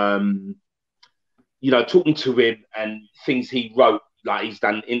brilliant. You know, talking to him and things he wrote, like he's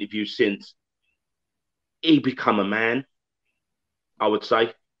done interviews since, he become a man, I would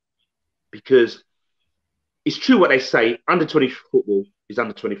say, because it's true what they say, under 20 football is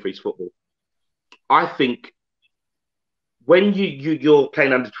under 23's football. I think when you're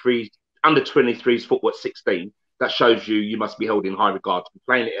playing under 23's football at 16, that shows you must be held in high regard.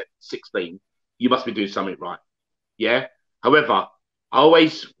 Playing it at 16, you must be doing something right. Yeah. However, I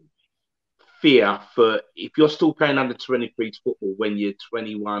always fear for if you're still playing under 23's football when you're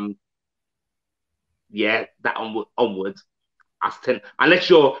 21, yeah, that onwards. Unless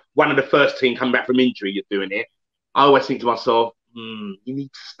you're one of the first team coming back from injury, you're doing it. I always think to myself, you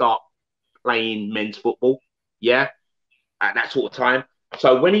need to start playing men's football, yeah, at that sort of time.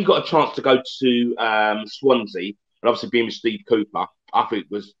 So when he got a chance to go to Swansea, and obviously being with Steve Cooper, I think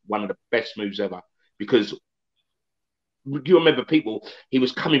it was one of the best moves ever because you remember he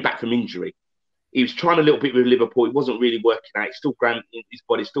was coming back from injury. He was trying a little bit with Liverpool. It wasn't really working out. He's still growing his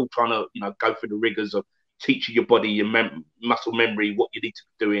body, still trying to, go through the rigors of teaching your body, your muscle memory, what you need to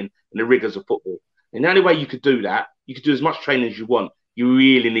be doing, and the rigors of football. And the only way you could do that, you could do as much training as you want. You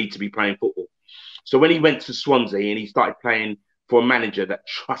really need to be playing football. So when he went to Swansea and he started playing for a manager that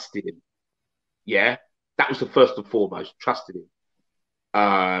trusted him, yeah, that was the first and foremost, trusted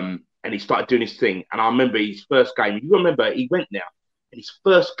him. And he started doing his thing. And I remember his first game. You remember he went now, and his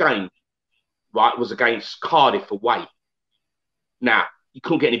first game, right, was against Cardiff away. Now, you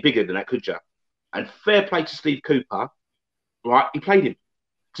couldn't get any bigger than that, could you? And fair play to Steve Cooper, right? He played him.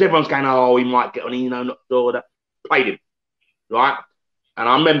 Because everyone's going, oh, he might get on, not sure that. Played him, right? And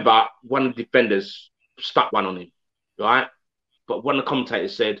I remember one of the defenders stuck one on him, right? But one of the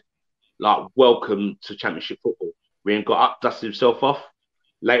commentators said, like, welcome to Championship football. Rhian got up, dusted himself off.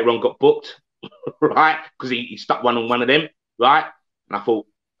 Later on got booked, right? Because he stuck one on one of them, right? And I thought,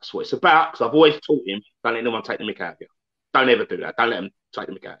 that's what it's about. Because I've always taught him, don't let anyone take the mick out of you. Don't ever do that. Don't let them take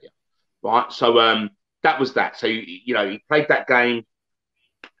the mick out of you, right? So that was that. So, he played that game.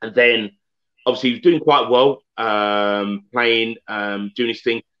 And then, obviously, he was doing quite well, playing, doing his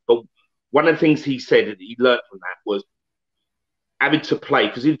thing. But one of the things he said that he learned from that was having to play,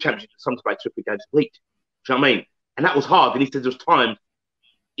 because in the Championship, sometimes play 3 games a week. Do you know what I mean? And that was hard. And he said there was times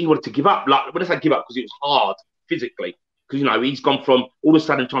he wanted to give up. Like, when I say give up, because it was hard physically. Because, you know, he's gone from all of a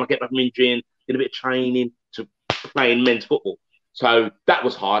sudden trying to get back from injury and did a bit of training to playing men's football. So that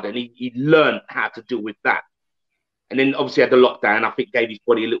was hard, and he learned how to deal with that. And then obviously had the lockdown, I think gave his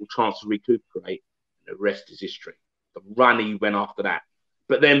body a little chance to recuperate. And the rest is history. The run he went after that.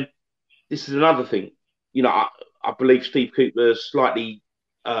 But then this is another thing. You know, I believe Steve Cooper slightly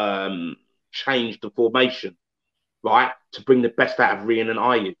changed the formation, right, to bring the best out of Rhian and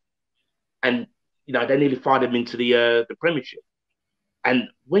Ayew. And, you know, they nearly fired him into the Premiership. And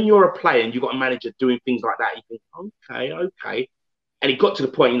when you're a player and you've got a manager doing things like that, you think, okay. And it got to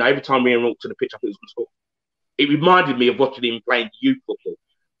the point, you know, every time Rhian walked to the pitch, I thought he was going to score. It reminded me of watching him playing youth football,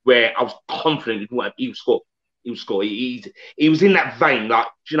 where I was confident he would score. He would score. He was in that vein, like,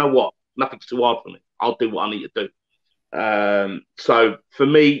 do you know what? Nothing's too hard for me. I'll do what I need to do. So for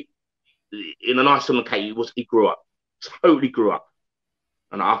me, in a nice little case, he grew up. Totally grew up.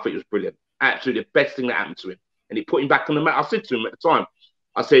 And I think it was brilliant. Absolutely the best thing that happened to him. And it put him back on the map. I said to him at the time,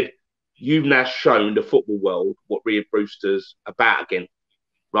 I said, you've now shown the football world what Rhian Brewster's about again.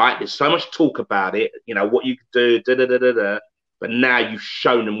 Right? There's so much talk about it, you know, what you can do, but now you've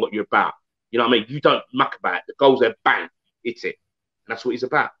shown them what you're about. You know what I mean? You don't muck about it. The goal's there, bang, it's it. And that's what he's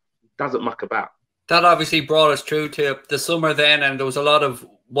about. He doesn't muck about. That obviously brought us through to the summer then, and there was a lot of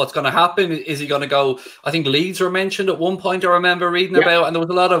what's going to happen. Is he going to go? I think Leeds were mentioned at one point, I remember reading about, and there was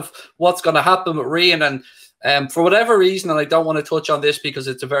a lot of what's going to happen with Rhian. And for whatever reason, and I don't want to touch on this because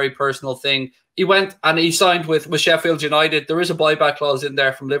it's a very personal thing, he went and he signed with Sheffield United. There is a buyback clause in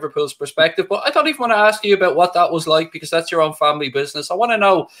there from Liverpool's perspective, but I don't even want to ask you about what that was like, because that's your own family business. I want to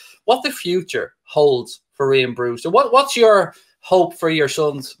know what the future holds for Rhian Brewster. What's your hope for your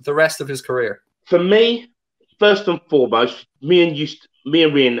son's the rest of his career? For me, first and foremost, me and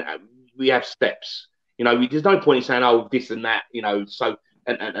Rhian, we have steps. You know, there's no point in saying, oh, this and that, you know, so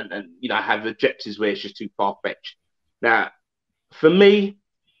and you know, have objectives where it's just too far-fetched. Now, for me,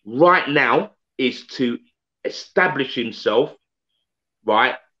 right now, is to establish himself,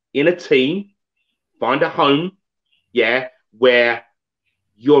 right, in a team, find a home, yeah, where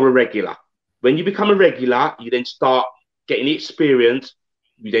you're a regular. When you become a regular, you then start getting the experience,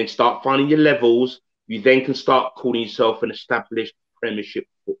 you then start finding your levels, you then can start calling yourself an established Premiership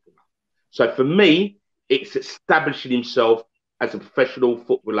footballer. So for me, it's establishing himself as a professional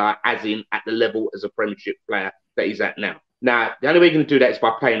footballer, as in at the level as a Premiership player that he's at now. Now, the only way you're going to do that is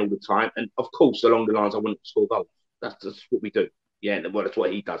by playing all the time. And of course, along the lines, I want to score goals. That's just what we do. Yeah, well, that's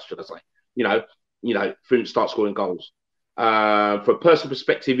what he does, should I say. You know, for him to start scoring goals. From a personal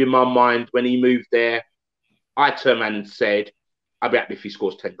perspective, in my mind, when he moved there, I turned around and said, I'll be happy if he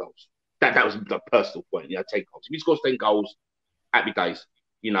scores 10 goals. That was the personal point, 10 goals. If he scores 10 goals, happy days,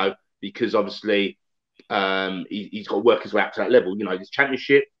 because obviously he's got to work his way up to that level. This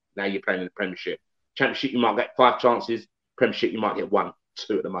Championship, now you're playing in the Premiership. Championship, you might get 5 chances. Premiership, you might get 1,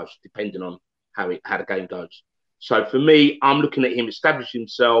 2 at the most, depending on how the game goes. So for me, I'm looking at him establishing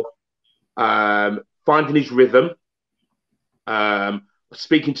himself, finding his rhythm.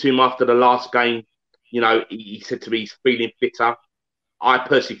 Speaking to him after the last game, he said to me he's feeling fitter. I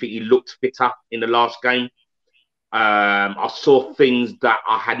personally think he looked fitter in the last game. I saw things that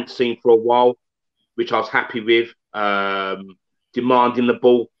I hadn't seen for a while, which I was happy with. Demanding the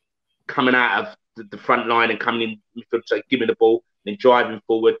ball, coming out of the front line and coming in, so giving the ball, then driving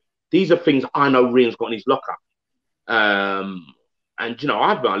forward. These are things I know Rhian's got in his locker. And I've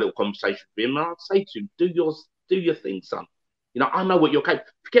got a little conversation with him, and I'd say to him, do your thing, son. I know what you're capable.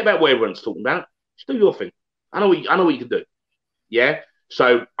 Forget about what everyone's talking about. Just do your thing. I know what you can do. Yeah.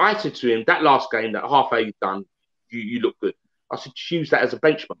 So I said to him, that last game, that half hour you've done, you look good. I said, use that as a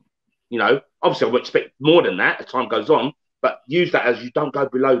benchmark. Obviously I would expect more than that as time goes on, but use that as you don't go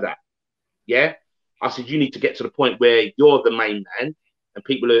below that. Yeah. I said, you need to get to the point where you're the main man and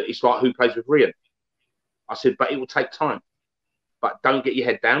it's like who plays with Rhian. I said, but it will take time. But don't get your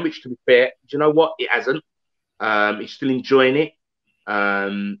head down, which to be fair, do you know what? It hasn't. He's still enjoying it.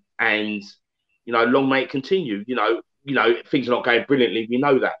 And long may it continue. Things are not going brilliantly. We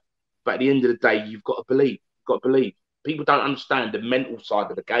know that. But at the end of the day, you've got to believe. You've got to believe. People don't understand the mental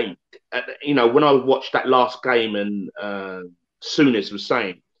side of the game. When I watched that last game and Souness was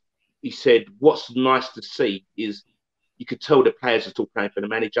saying, he said, what's nice to see is you could tell the players are still playing for the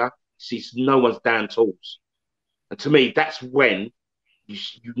manager. See, no one's down tools. And to me, that's when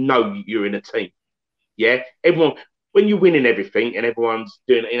you know you're in a team. Yeah? Everyone, when you're winning everything and everyone's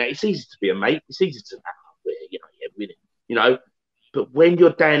doing it, it's easy to be a mate. It's easy to, winning, But when you're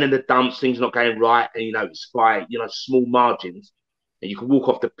down in the dumps, things not going right, and, it's by, small margins, and you can walk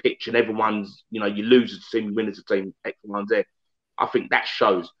off the pitch and everyone's, you lose as a team, you win as a team, X, Y, and Z. I think that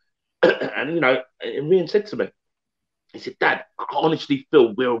shows. And, you know, and Rhian said to me, he said, Dad, I honestly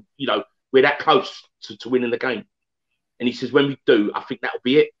feel we're that close to winning the game. And he says, when we do, I think that'll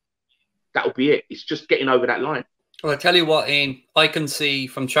be it. That'll be it. It's just getting over that line. Well, I tell you what, Ian, I can see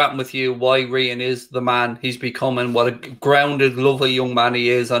from chatting with you why Rhian is the man he's becoming, what a grounded, lovely young man he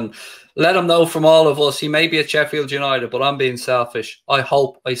is. And let him know from all of us, he may be at Sheffield United, but I'm being selfish. I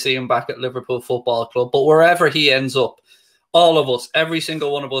hope I see him back at Liverpool Football Club. But wherever he ends up, all of us, every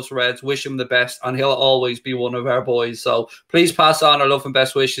single one of us Reds, wish him the best, and he'll always be one of our boys. So please pass on our love and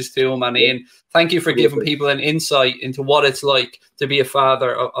best wishes to him. And Ian, thank you for giving people an insight into what it's like to be a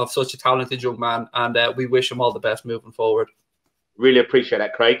father of such a talented young man. And we wish him all the best moving forward. Really appreciate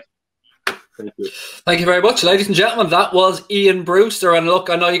that, Craig. Thank you. Thank you very much, ladies and gentlemen. That was Ian Brewster. And look,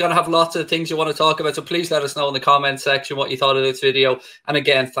 I know you're going to have lots of things you want to talk about, so please let us know in the comment section what you thought of this video. And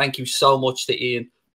again, thank you so much to Ian